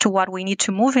use to what we need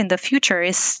to move in the future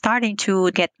is starting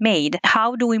to get made.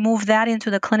 How do we move that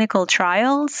into the clinical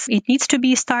trials? It needs to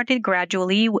be started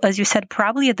gradually. As you said,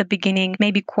 probably at the beginning,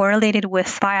 maybe correlated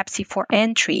with biopsy for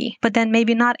entry, but then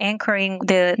maybe not anchoring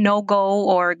the no-go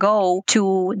or go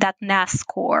to that NAS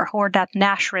score or that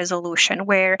NASH resolution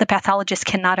where the pathologist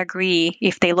cannot agree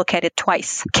if they look at it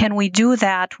twice. Can we do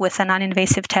that with a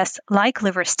non-invasive test like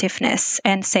liver stiffness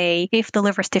and say, if the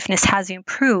liver stiffness has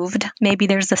improved, maybe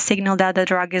there's a signal that the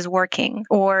drug is working,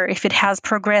 or if it has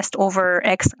progressed over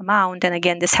X amount, and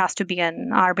again, this has to be an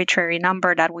arbitrary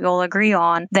number that we all agree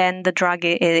on, then the drug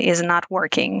is not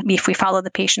working if we follow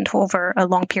the patient over a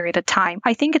long period of time.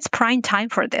 I think it's prime time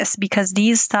for this because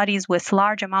these studies with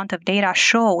large amount of data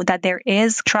show that there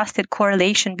is trusted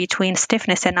correlation between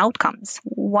stiffness and outcomes.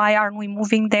 Why aren't we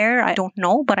moving there? I don't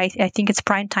know, but I think it's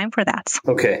prime time for that.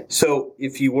 Okay, so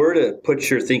if you were to put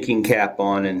your thinking cap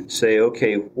on and say,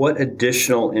 okay, what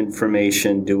additional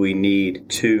information do we need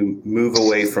to move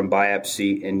away from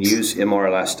biopsy and use MR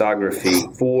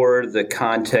elastography for the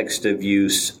context of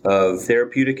use of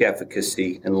therapeutic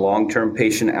efficacy and long-term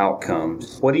patient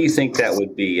outcomes? What do you think that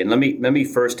would be? And let me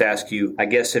first ask you, I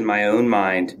guess in my own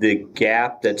mind, the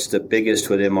gap that's the biggest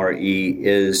with MRE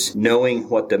is knowing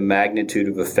what the magnitude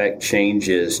of effect change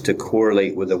is to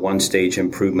correlate with a one-stage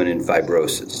improvement in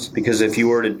fibrosis. Because if you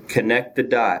were to connect the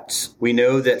dots, we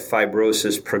know that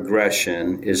fibrosis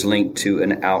progression is linked to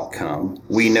an outcome.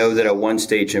 We know that a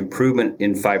one-stage improvement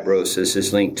in fibrosis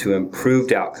is linked to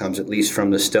improved outcomes, at least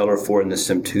from the STELLAR-4 and the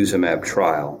simtuzumab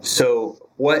trial. So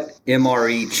what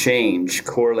MRE change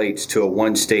correlates to a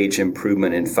one-stage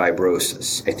improvement in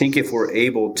fibrosis? I think if we're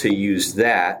able to use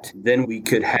that, then we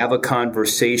could have a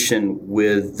conversation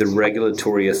with the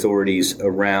regulatory authorities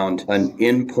around an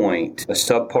endpoint, a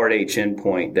subpart H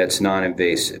endpoint that's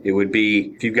non-invasive. It would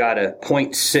be, if you've got a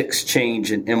 0.6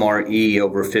 change in MRE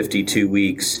over 52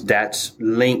 weeks, that's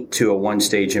linked to a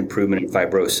one-stage improvement in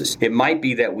fibrosis. It might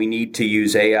be that we need to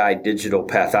use AI digital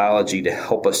pathology to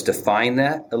help us define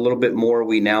that a little bit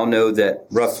more. We now know that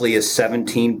roughly a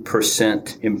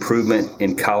 17% improvement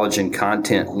in collagen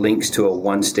content links to a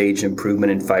one-stage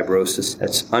improvement in fibrosis.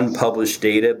 That's unpublished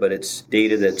data, but it's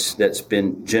data that's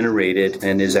been generated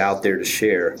and is out there to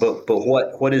share. But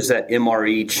what is that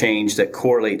MRE change that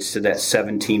correlates to that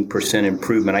 17%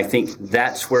 improvement? I think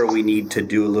that's where we need to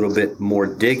do a little bit more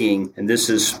digging, and this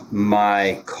is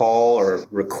my call or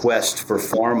request for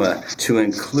pharma to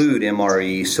include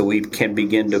MRE so we can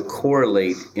begin to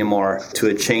correlate MR to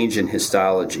a change in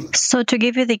histology. So to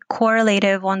give you the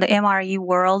correlative on the MRE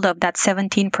world of that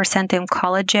 17% in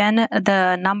collagen,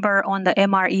 the number on the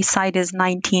MRE side is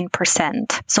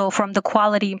 19%. So from the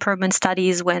quality improvement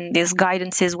studies, when these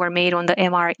guidances were made on the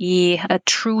MRE, a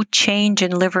true change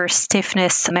in liver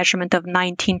stiffness measurement of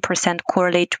 19%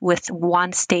 correlate with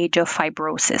one stage of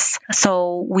fibrosis.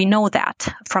 So we know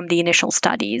that from the initial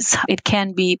studies. It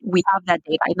can be, we have that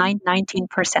data,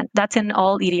 19%. That's in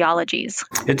all etiologies.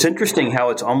 It's interesting how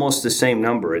it's almost the same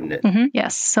number, isn't it? Mm-hmm.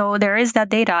 Yes. So there is that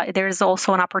data. There is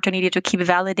also an opportunity to keep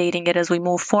validating it as we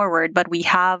move forward, but we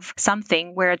have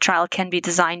something where a trial can be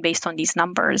designed based on these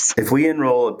numbers. If we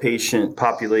enroll a patient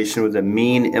population with a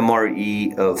mean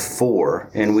MRE of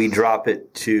 4 and we drop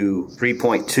it to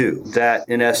 3.2, that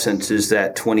in essence is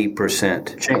that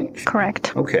 20% change.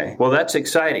 Correct. Okay. Well, that's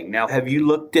exciting. Now, have you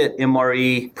looked at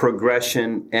MRE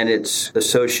progression and its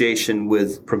association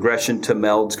with progression to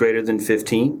MELDs greater than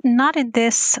 15? Not in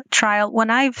this trial. When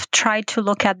I've tried to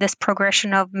look at this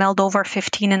progression of MELD over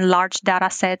 15 in large data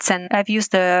sets, and I've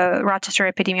used the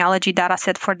Rochester epidemiology data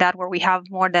set for that, where we have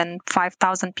more than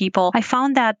 5,000 people, I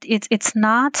found that it's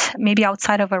not, maybe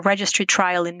outside of a registry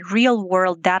trial in real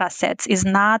world data sets, is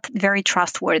not very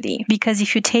trustworthy. Because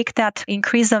if you take that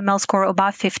increase of MELD score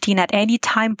above 15 at any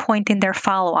time point in their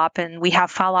follow-up, and we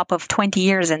have follow-up of 20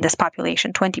 years in this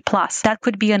population, 20 plus, that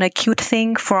could be an acute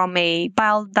thing from a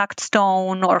bile duct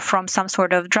stone or from from some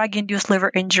sort of drug-induced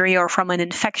liver injury or from an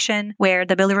infection where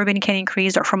the bilirubin can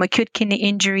increase or from acute kidney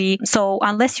injury. So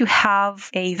unless you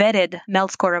have a vetted MELD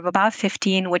score of above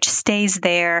 15, which stays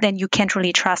there, then you can't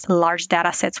really trust large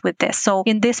data sets with this. So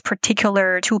in this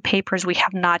particular 2 papers, we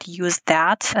have not used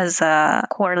that as a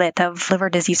correlate of liver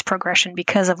disease progression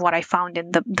because of what I found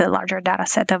in the larger data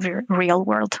set of real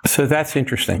world. So that's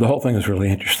interesting. The whole thing is really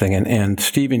interesting. And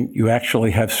Stephen, you actually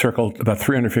have circled about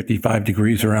 355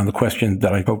 degrees around the question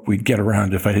that I hope we'd get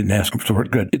around if I didn't ask for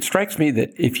it good. It strikes me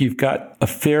that if you've got a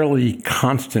fairly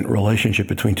constant relationship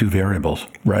between 2 variables,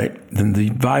 right, then the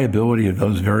viability of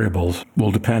those variables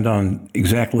will depend on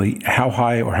exactly how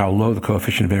high or how low the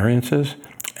coefficient of variance is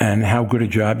and how good a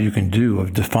job you can do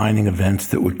of defining events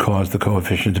that would cause the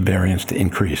coefficient of variance to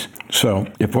increase. So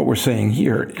if what we're saying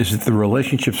here is that the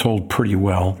relationships hold pretty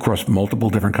well across multiple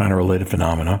different kind of related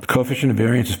phenomena, the coefficient of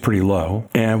variance is pretty low,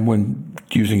 and when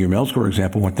using your MELD score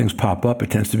example, when things pop up, it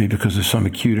tends to be because of some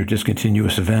acute or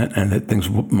discontinuous event, and that things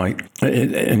might,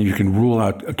 and you can rule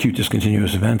out acute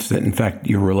discontinuous events that in fact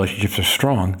your relationships are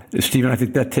strong. Stephen, I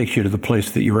think that takes you to the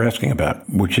place that you were asking about,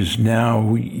 which is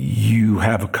now you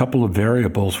have a couple of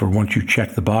variables where once you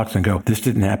check the box and go, this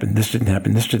didn't happen, this didn't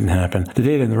happen, this didn't happen, the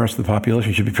data in the rest of the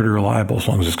population should be pretty reliable as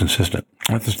long as it's consistent.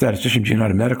 That's a statistician view,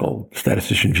 not a medical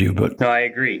statistician view, but... No, I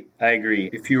agree.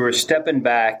 If you were stepping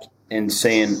back and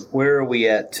saying, where are we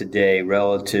at today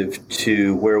relative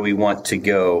to where we want to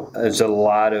go? There's a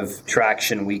lot of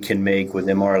traction we can make with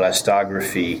MR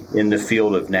elastography in the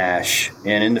field of NASH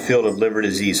and in the field of liver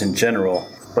disease in general.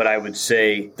 But I would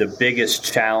say the biggest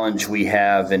challenge we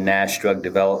have in NASH drug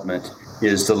development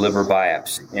is the liver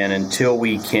biopsy. And until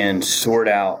we can sort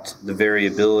out the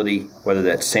variability, whether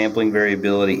that's sampling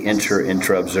variability,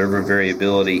 intra-observer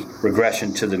variability,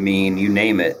 regression to the mean, you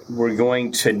name it, we're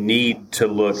going to need to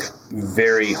look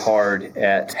very hard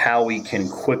at how we can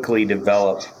quickly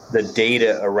develop the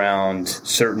data around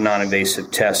certain non-invasive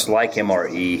tests like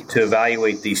MRE to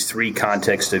evaluate these 3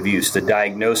 contexts of use: the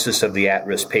diagnosis of the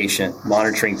at-risk patient,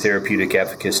 monitoring therapeutic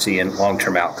efficacy, and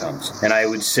long-term outcomes. And I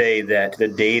would say that the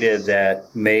data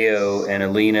that Mayo and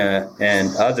Alina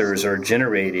and others are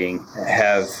generating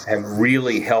have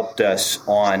really helped us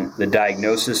on the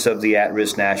diagnosis of the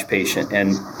at-risk NASH patient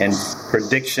and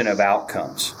prediction of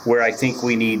outcomes. Where I think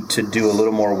we need to do a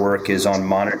little more work is on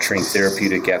monitoring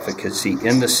therapeutic efficacy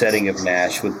in the setting of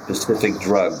NASH with specific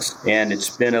drugs. And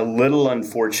it's been a little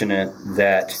unfortunate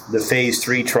that the phase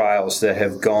 3 trials that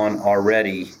have gone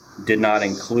already did not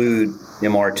include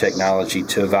MR technology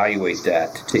to evaluate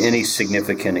that to any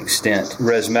significant extent.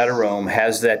 Resmetirom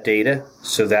has that data,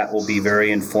 so that will be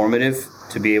very informative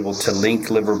to be able to link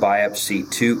liver biopsy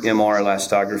to MR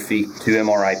elastography, to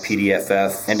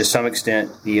MRI-PDFF, and to some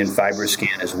extent the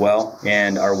FibroScan as well,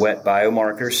 and our wet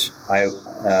biomarkers.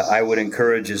 I would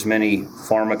encourage as many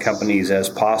pharma companies as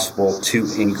possible to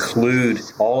include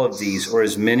all of these or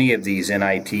as many of these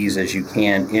NITs as you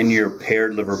can in your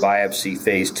paired liver biopsy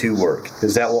phase 2 work,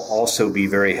 because that will also be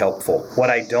very helpful. What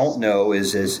I don't know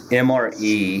is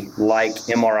MRE like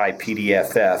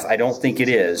MRI-PDFF? I don't think it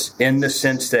is, in the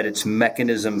sense that it's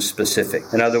mechanism specific.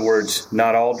 In other words,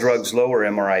 not all drugs lower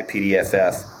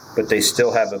MRI-PDFF, but they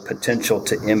still have a potential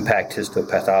to impact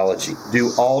histopathology.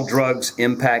 Do all drugs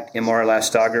impact MR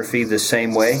elastography the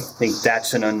same way? I think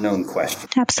that's an unknown question.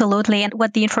 Absolutely. And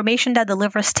what the information that the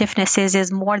liver stiffness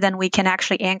is more than we can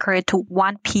actually anchor it to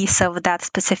one piece of that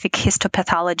specific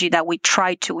histopathology that we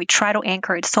try to. We try to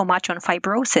anchor it so much on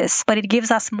fibrosis, but it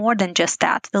gives us more than just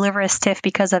that. The liver is stiff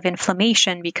because of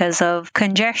inflammation, because of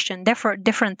congestion,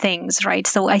 different things, right?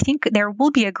 So I think there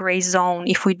will be a gray zone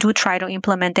if we do try to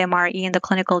implement MRE in the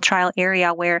clinical trial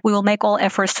area where we will make all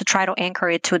efforts to try to anchor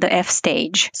it to the F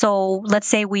stage. So let's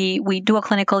say we do a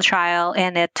clinical trial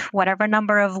and at whatever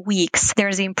number of weeks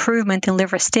there's improvement in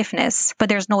liver stiffness, but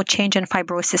there's no change in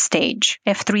fibrosis stage.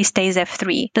 F3 stays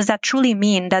F3. Does that truly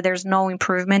mean that there's no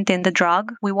improvement in the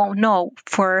drug? We won't know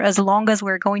for as long as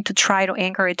we're going to try to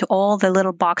anchor it to all the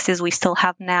little boxes we still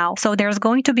have now. So there's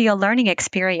going to be a learning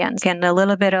experience and a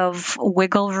little bit of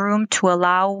wiggle room to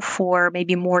allow for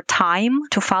maybe more time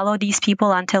to follow these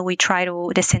people until we try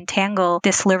to disentangle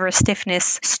this liver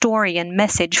stiffness story and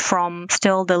message from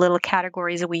still the little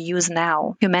categories that we use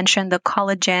now. You mentioned the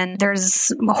collagen.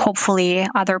 There's hopefully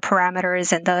other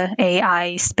parameters in the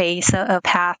AI space, a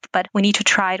path, but we need to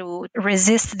try to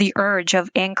resist the urge of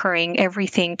anchoring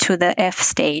everything to the F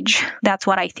stage. That's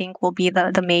what I think will be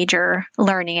the major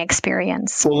learning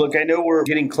experience. Well, look, I know we're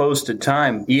getting close to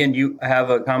time. Ian, you have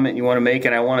a comment you want to make,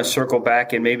 and I want to circle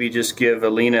back and maybe just give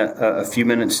Alina a few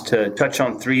minutes to touch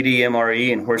on 3D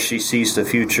MRE and where she sees the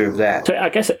future of that. So I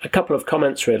guess a couple of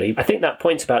comments, really. I think that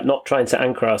point about not trying to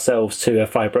anchor ourselves to a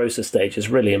fibrosis stage is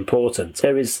really important.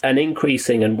 There is an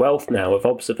increasing and wealth now of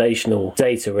observational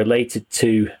data related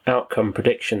to outcome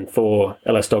prediction for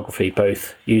elastography,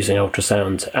 both using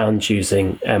ultrasound and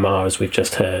using MR, as we've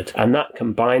just heard. And that,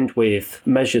 combined with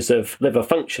measures of liver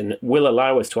function, will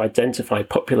allow us to identify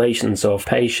populations of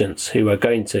patients who are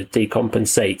going to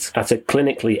decompensate at a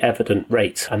clinically evident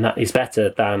rate. And that is better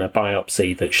than a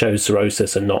biopsy that shows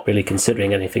cirrhosis and not really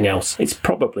considering anything else. It's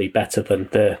probably better than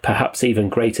the perhaps even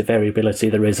greater variability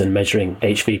there is in measuring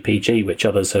HVPG, which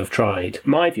others have tried.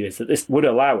 My view is that this would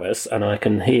allow us, and I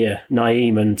can hear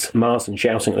Naeem and Marsden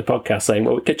shouting at the podcast saying,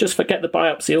 well, we could just forget the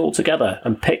biopsy altogether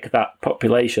and pick that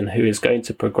population who is going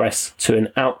to progress to an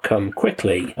outcome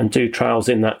quickly and do trials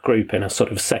in that group in a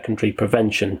sort of secondary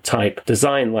prevention type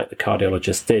design like the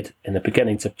cardiologist did in the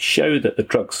beginning to show that the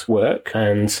drugs work.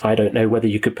 And I don't know whether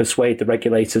you could persuade the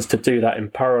regulators to do that in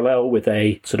parallel with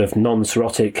a sort of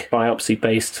non-cirrhotic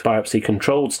biopsy-based,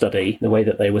 biopsy-controlled study, the way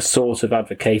that they were sort of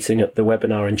advocating at the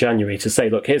webinar in January to say,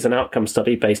 look, here's an outcome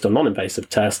study based on non-invasive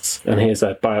tests, and here's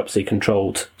a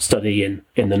biopsy-controlled study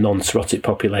in the non-cirrhotic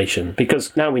population.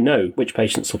 Because now we know which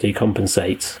patients will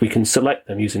decompensate, we can select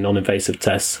them using non-invasive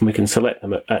tests, and we can select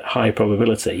them at high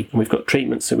probability, and we've got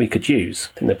treatments that we could use.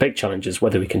 I think the big challenge is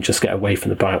whether we can just get away from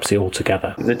the biopsy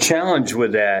altogether. The challenge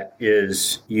with that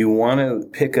is you want to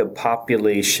pick a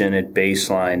population at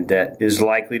baseline that is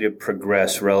likely to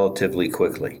progress relatively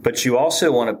quickly. But you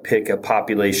also want to pick a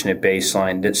population at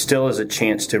baseline that still has a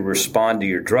chance to respond to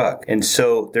your drug. And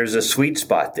so there's a sweet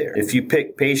spot there. If you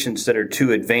pick patients that are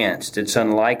too advanced, it's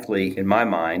unlikely, in my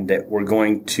mind, that we're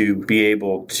going to be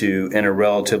able to, in a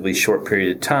relatively short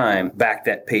period of time, back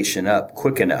that patient up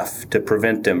quick enough to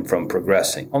prevent them from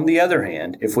progressing. On the other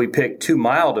hand, if we pick too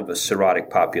mild of a cirrhotic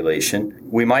population,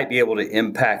 we might be able to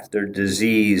impact their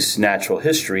disease natural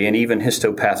history and even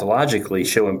histopathologically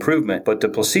show improvement, but the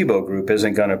placebo group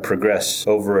isn't going to progress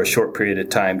over a short period of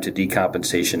time to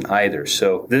decompensation either.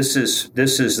 So this is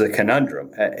the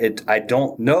conundrum. I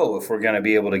don't know if we're going to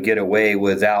be able to get away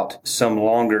without some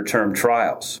longer term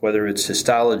trials, whether it's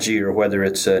histology or whether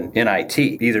it's an NIT.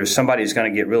 Either somebody's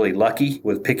going to get really lucky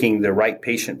with picking the right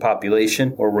patient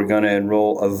population, or we're going to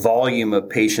enroll a volume of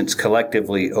patients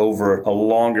collectively over a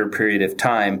longer period of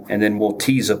time, and then we'll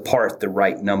tease apart the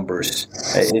right numbers.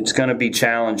 It's going to be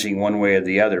challenging one way or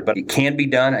the other, but it can be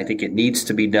done. I think it needs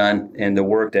to be done, and the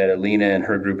work that Alina and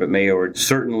her group at Mayo are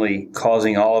certainly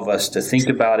causing all of us to think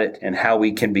about it and how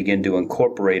we can begin to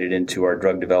incorporate it into our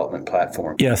drug development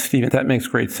platform. Yeah, Stephen, that makes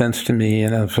great sense to me.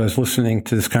 And as I was listening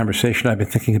to this conversation, I've been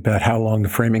thinking about how long the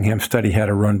Framingham study had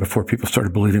to run before people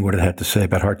started believing what it had to say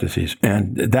about heart disease.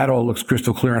 And that all looks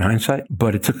crystal clear in hindsight,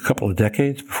 but it took a couple of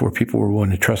decades before people were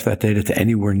willing to trust that data to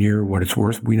anywhere near what it's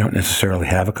worth. We don't necessarily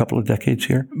have a couple of decades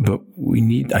here, but we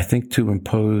need, I think, to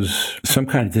impose some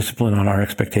kind of discipline on our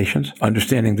expectations,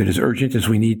 understanding that as urgent as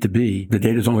we need to be, the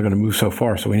data is only going to move so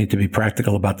far, so we need to be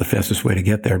practical about the fastest way to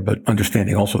get there, but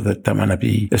understanding also that that might not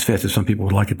be as fast as some people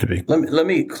would like it to be. Let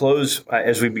me close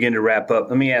as we begin to wrap up.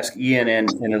 Let me ask Ian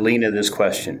and Alina this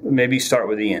question. Maybe start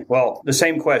with Ian. Well, the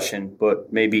same question,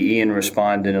 but maybe Ian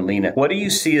respond and Alina. What do you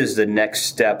see as the next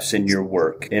steps in your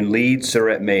work in Leeds or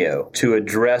at Mayo to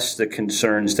address the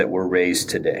concerns that were raised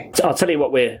today? So I'll tell you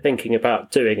what we're thinking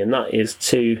about doing, and that is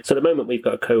so at the moment we've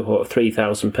got a cohort of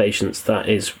 3,000 patients that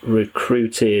is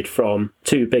recruited from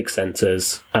 2 big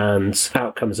centres, and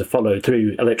outcomes are followed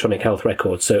through electronic health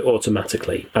records, so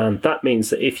automatically. And that means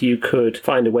that if you could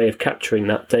find a way of capturing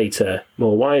that data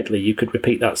more widely, you could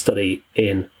repeat that study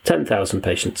in 10,000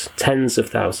 patients, tens of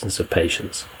thousands of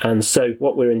patients. And so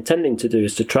what we're intending to do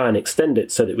is to try and extend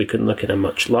it so that we can look at a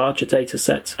much larger data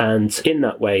set, and in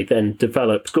that way then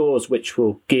develop scores which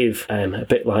will give a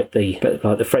bit like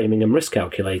the Framingham risk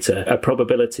calculator, a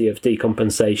probability of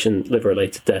decompensation,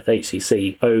 liver-related death,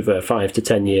 HCC, over 5 to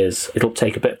 10 years. It'll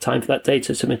take a bit of time for that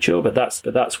data to mature, but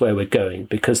that's where we're going,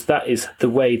 because that is the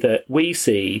way that we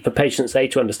see for patients, A,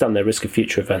 to understand their risk of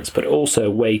future events, but also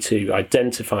a way to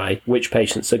identify which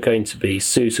patients are going to be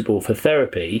suitable for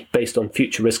therapy based on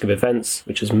future risk of events,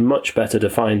 which is much better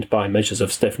defined by measures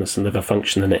of stiffness and liver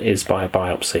function than it is by a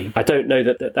biopsy. I don't know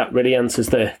that really answers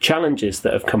the challenges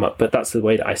that have come up, but that's the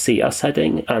way that I see us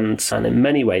heading, and in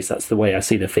many ways that's the way I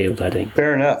see the field heading.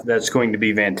 Fair enough. That's going to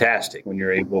be fantastic when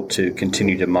you're able to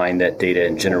continue to mine that data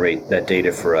and generate that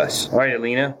data for us. All right,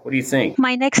 Alina, what do you think?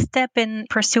 My next step in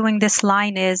pursuing this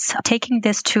line is taking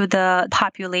this to the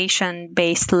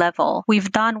population-based level.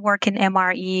 We've done work in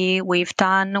MRE MRE. We've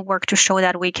done work to show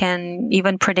that we can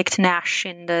even predict NASH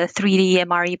in the 3D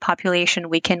MRE population.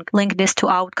 We can link this to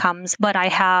outcomes, but I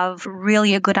have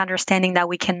really a good understanding that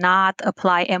we cannot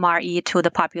apply MRE to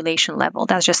the population level.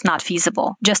 That's just not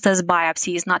feasible. Just as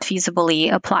biopsy is not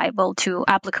feasibly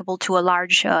applicable to a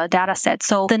large data set.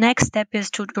 So the next step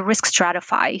is to risk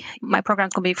stratify. My program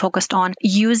is going to be focused on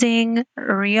using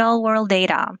real world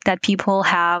data that people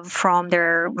have from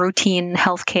their routine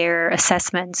healthcare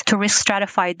assessments to risk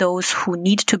stratify those who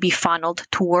need to be funneled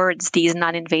towards these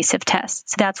non-invasive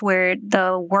tests. That's where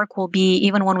the work will be,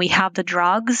 even when we have the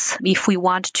drugs. If we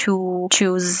want to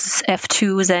choose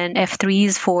F2s and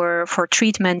F3s for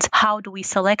treatment, how do we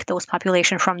select those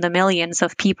population from the millions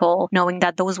of people, knowing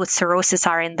that those with cirrhosis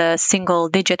are in the single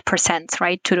digit percent,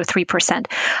 right? 2 to 3%.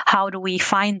 How do we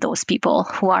find those people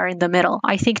who are in the middle?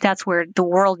 I think that's where the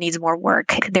world needs more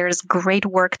work. There's great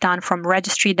work done from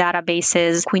registry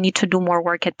databases. We need to do more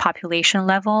work at population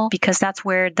level because that's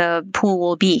where the pool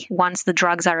will be once the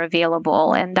drugs are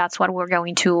available. And that's what we're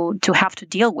going to have to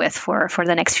deal with for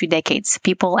the next few decades.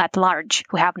 People at large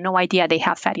who have no idea they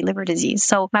have fatty liver disease.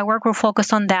 So my work will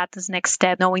focus on that as next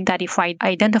step, knowing that if I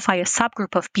identify a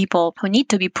subgroup of people who need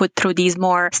to be put through these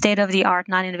more state-of-the-art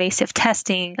non-invasive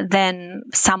testing, then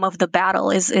some of the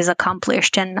battle is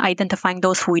accomplished, and identifying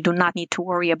those who we do not need to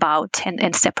worry about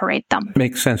and separate them.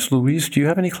 Makes sense. Louise, do you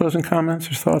have any closing comments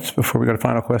or thoughts before we go to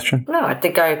final question? No, I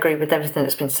think I agree with everything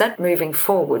that's been said. Moving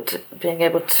forward, being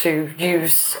able to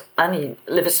use any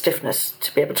liver stiffness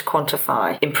to be able to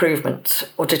quantify improvement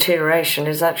or deterioration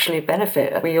is actually a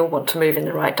benefit. We all want to move in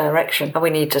the right direction and we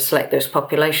need to select those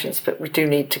populations, but we do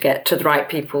need to get to the right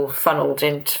people funneled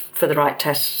in for the right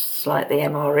tests like the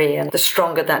MRE, and the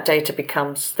stronger that data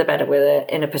becomes, the better we're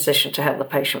in a position to help the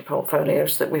patient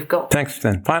portfolios that we've got. Thanks,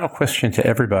 then. Final question to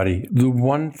everybody. The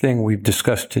one thing we've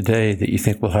discussed today that you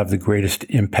think will have the greatest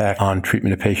impact on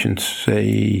treatment of patients,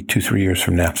 say 2-3 years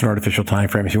from now? It's an artificial time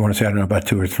frame. If you want to say, I don't know about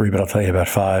 2 or 3, but I'll tell you about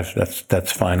 5,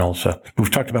 that's fine also.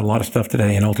 We've talked about a lot of stuff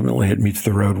today, and ultimately it meets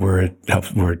the road where it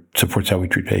supports how we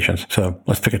treat patients. So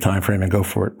let's pick a time frame and go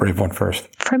for it. Brave one first.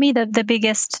 For me, the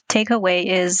biggest takeaway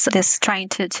is this trying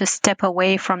to step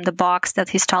away from the box that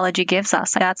histology gives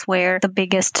us. That's where the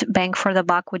biggest bang for the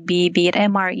buck would be it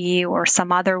MRE or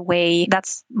some other way.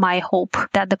 That's my hope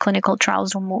that the clinical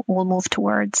trials will move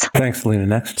towards. Thanks, Alina.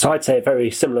 Next. So I'd say a very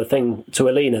similar thing to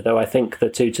Alina, though I think the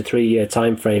 2 to 3 year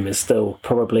time frame is still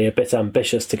probably a bit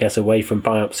ambitious to get away from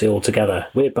biopsy altogether.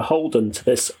 We're beholden to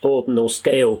this ordinal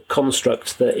scale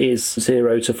construct that is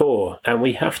 0 to 4, and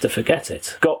we have to forget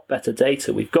it. Got better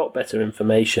data, we've got better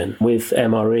information. With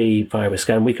MRE,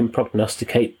 ViraScan, we can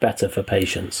prognosticate better for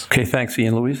patients. Okay, thanks,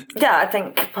 Ian. Louise? Yeah, I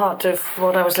think part of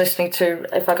what I was listening to,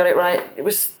 if I got it right, it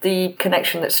was the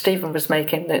connection that Stephen was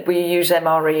making, that we use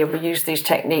MRE and we use these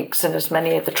techniques in as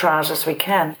many of the trials as we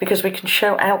can, because we can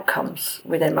show outcomes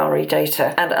with MRE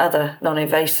data and other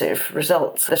non-invasive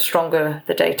results. The stronger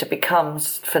the data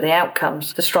becomes for the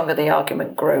outcomes, the stronger the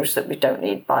argument grows that we don't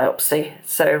need biopsy.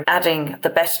 So adding the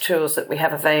best tools that we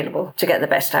have available to get the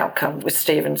best outcome, with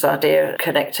Stephen's idea,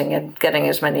 connecting and getting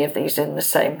as many of these in the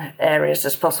same areas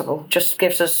as possible, just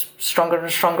gives us stronger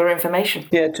and stronger information.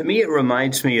 Yeah, to me it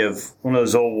reminds me of one of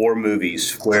those old war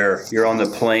movies where you're on the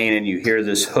plane and you hear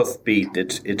this hoofbeat.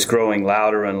 It's growing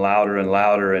louder and louder and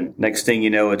louder, and next thing you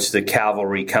know, it's the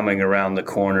cavalry coming around the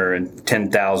corner and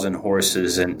 10,000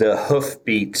 horses. And the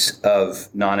hoofbeats of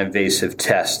non-invasive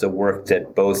tests, the work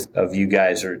that both of you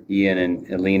guys, or Ian and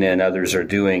Alina and others, are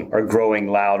doing, are growing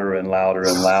louder and louder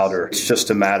and louder. It's just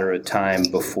a matter of time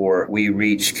before we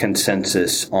reach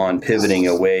consensus on pivoting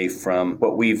away from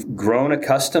what we've grown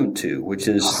accustomed to, which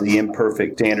is the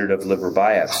imperfect standard of liver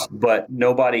biopsy. But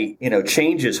nobody,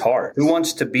 change is hard. Who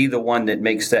wants to be the one that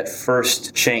makes that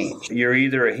first change? You're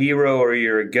either a hero or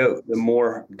you're a goat. The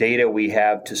more data we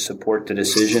have to support the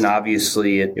decision,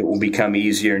 obviously it will become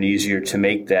easier and easier to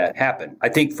make that happen. I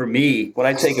think for me, what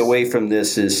I take away from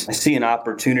this is I see an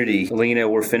opportunity. Alina,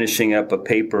 we're finishing up a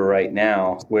paper right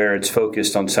now where it's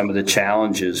focused on some of the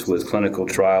challenges with clinical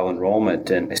trial enrollment,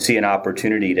 and I see an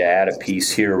opportunity to add a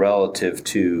piece here relative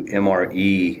to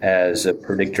MRE as a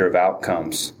predictor of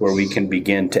outcomes, where we can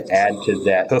begin to add to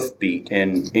that hoofbeat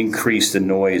and increase the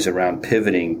noise around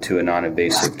pivoting to a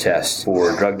non-invasive test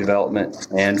for drug development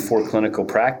and for clinical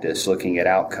practice, looking at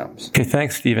outcomes. Okay,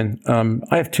 thanks, Stephen.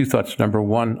 I have 2 thoughts. Number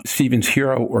one, Stephen's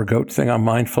hero or goat thing. I'm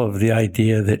mindful of the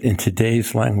idea that in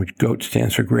today's language, GOAT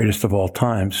stands for greatest of all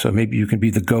time. So maybe you can be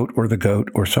the goat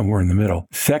or somewhere in the middle.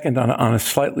 Second, on a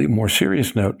slightly more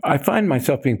serious note, I find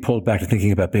myself being pulled back to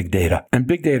thinking about big data. And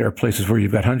big data are places where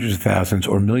you've got hundreds of thousands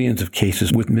or millions of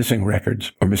cases with missing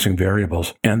records or missing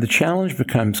variables. And the challenge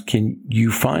becomes, can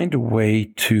you find a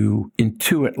way to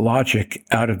intuit logic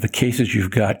out of the cases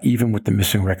you've got, even with the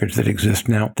missing records that exist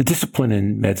now? The discipline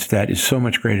in MedStat is so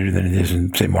much greater than it is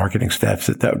in, say, marketing stats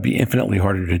that would be infinitely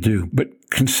harder to do. But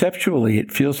conceptually,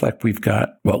 it feels like we've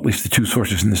got, well, at least the two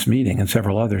sources in this meeting and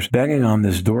several others, banging on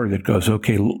this door that goes,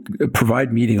 okay,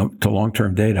 provide meaning to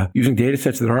long-term data using data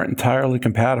sets that aren't entirely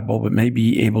compatible, but may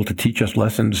be able to teach us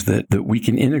lessons that we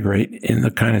can integrate in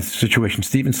the kind of situation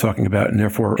Stephen's talking about, and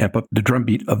therefore amp up the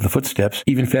drumbeat of the footsteps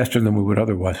even faster than we would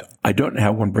otherwise. I don't know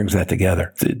how one brings that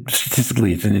together.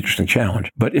 Statistically, it's an interesting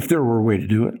challenge. But if there were a way to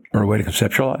do it or a way to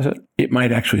conceptualize it, it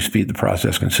might actually speed the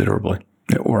process considerably.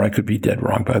 Or I could be dead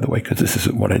wrong, by the way, because this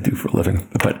isn't what I do for a living.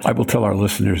 But I will tell our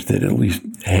listeners that at least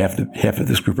half of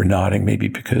this group are nodding, maybe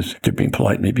because they're being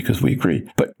polite, maybe because we agree.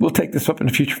 But we'll take this up in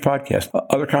a future podcast.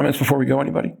 Other comments before we go,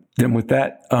 anybody? Then with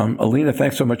that, Alina,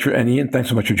 thanks so much, and Ian, thanks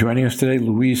so much for joining us today.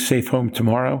 Louise, safe home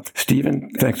tomorrow. Stephen,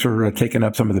 thanks for taking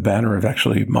up some of the banner of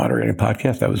actually moderating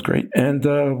podcast. That was great. And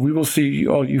we will see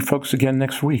all you folks again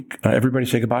next week. Everybody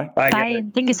say goodbye. Bye.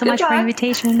 Thank you so much for the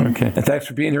invitation. Okay. And thanks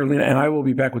for being here, Alina. And I will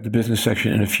be back with the business section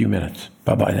in a few minutes.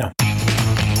 Bye-bye now.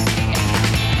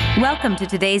 Welcome to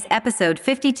today's episode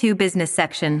 52 business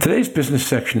section. Today's business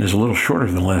section is a little shorter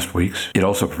than last week's. It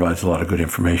also provides a lot of good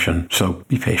information, so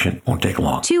be patient. Won't take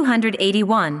long.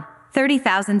 281,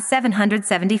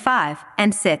 30,775,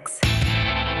 and 6.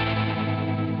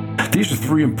 These are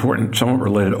three important, somewhat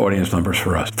related audience numbers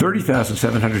for us.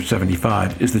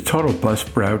 30,775 is the total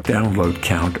Buzzsprout download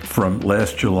count from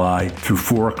last July through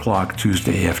 4 o'clock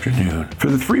Tuesday afternoon. For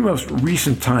the three most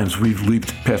recent times we've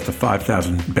leaped past the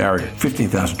 5,000 barrier,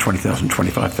 15,000, 20,000,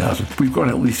 25,000, we've gone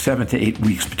at least 7 to 8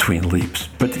 weeks between leaps.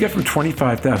 But to get from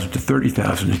 25,000 to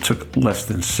 30,000, it took less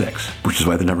than 6, which is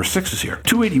why the number 6 is here.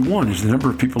 281 is the number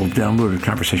of people who downloaded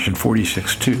Conversation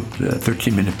 46.2, the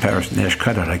 13-minute Paris-Nash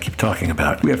cutout I keep talking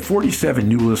about. We had 47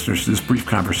 new listeners to this brief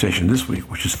conversation this week,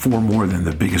 which is 4 more than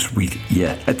the biggest week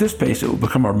yet. At this pace, it will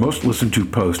become our most listened to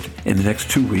post in the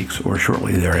next 2 weeks or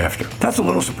shortly thereafter. That's a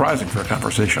little surprising for a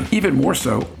conversation. Even more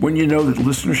so when you know that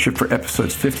listenership for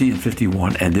episodes 50 and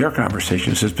 51 and their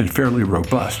conversations has been fairly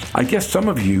robust. I guess some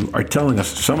of you are telling us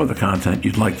some of the content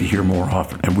you'd like to hear more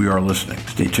often, and we are listening.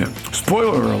 Stay tuned.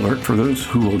 Spoiler alert for those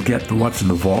who will get the What's in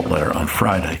the Vault letter on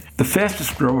Friday. The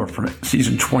fastest grower from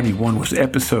season 21 was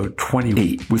episode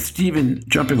 28, with Stephen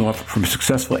jumping off from a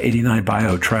successful 89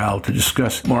 bio trial to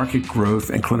discuss market growth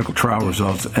and clinical trial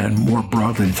results, and more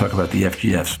broadly to talk about the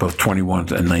FGFs, both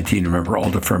 21s and 19. Remember,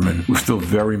 aldafermin was still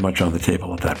very much on the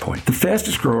table at that point. The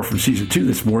fastest grower from season 2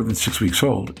 that's more than 6 weeks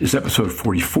old is episode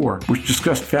 44, which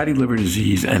discussed fatty liver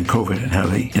disease and COVID and how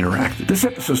they interacted. This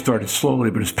episode started slowly,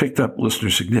 but has picked up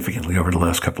listeners significantly over the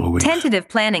last couple of weeks. Tentative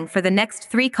planning for the next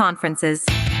 3 conferences.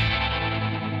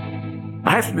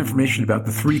 I have some information about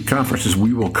the 3 conferences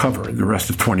we will cover in the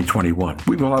rest of 2021.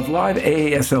 We will have live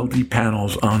AASLD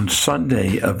panels on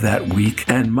Sunday of that week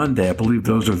and Monday. I believe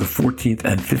those are the 14th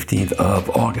and 15th of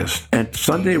August. And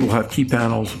Sunday we'll have key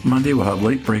panels. Monday we'll have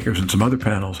late breakers and some other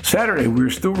panels. Saturday we're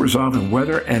still resolving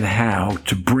whether and how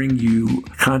to bring you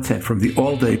content from the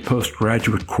all-day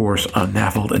postgraduate course on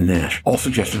NAFLD and NASH. All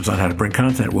suggestions on how to bring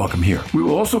content welcome here. We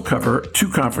will also cover 2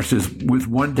 conferences with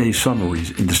one-day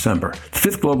summaries in December. The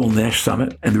 5th Global NASH Summit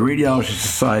and the Radiology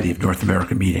Society of North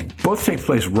America meeting. Both take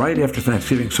place right after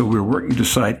Thanksgiving, so we're working to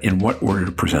decide in what order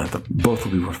to present them. Both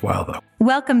will be worthwhile, though.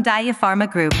 Welcome,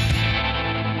 Diapharma Group.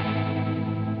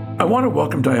 I want to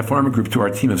welcome Diapharma Group to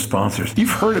our team of sponsors. You've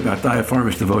heard about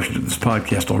Diapharma's devotion to this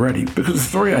podcast already, because the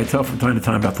story I tell from time to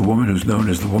time about the woman who's known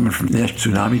as the woman from NASH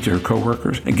Tsunami to her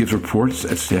coworkers and gives reports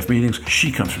at staff meetings,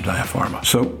 she comes from Diapharma.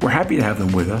 So we're happy to have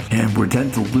them with us, and we're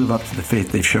intent to live up to the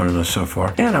faith they've shown in us so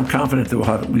far. And I'm confident that we'll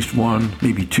have at least 1,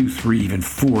 maybe 2, 3, even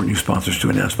 4 new sponsors to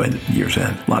announce by year's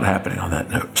end. A lot happening on that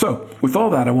note. So with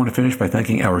all that, I want to finish by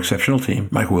thanking our exceptional team,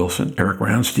 Mike Wilson, Eric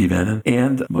Round, Steve Ennin,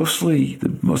 and mostly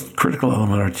the most critical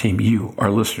element of our team, you, our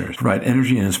listeners. Provide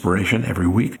energy and inspiration every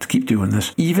week to keep doing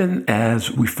this, even as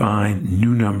we find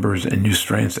new numbers and new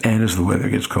strengths, and as the weather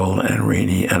gets cold and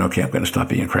rainy, and okay, I'm going to stop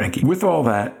being cranky. With all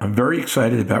that, I'm very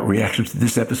excited about reactions to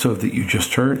this episode that you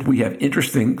just heard. We have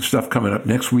interesting stuff coming up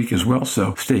next week as well,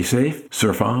 so stay safe,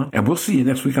 surf on, and we'll see you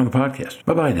next week on the podcast.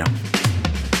 Bye-bye now.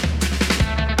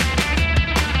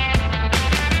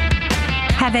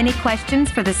 Have any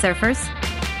questions for the surfers?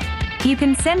 You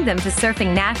can send them to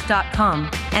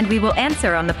surfingnash.com, and we will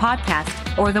answer on the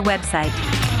podcast or the website.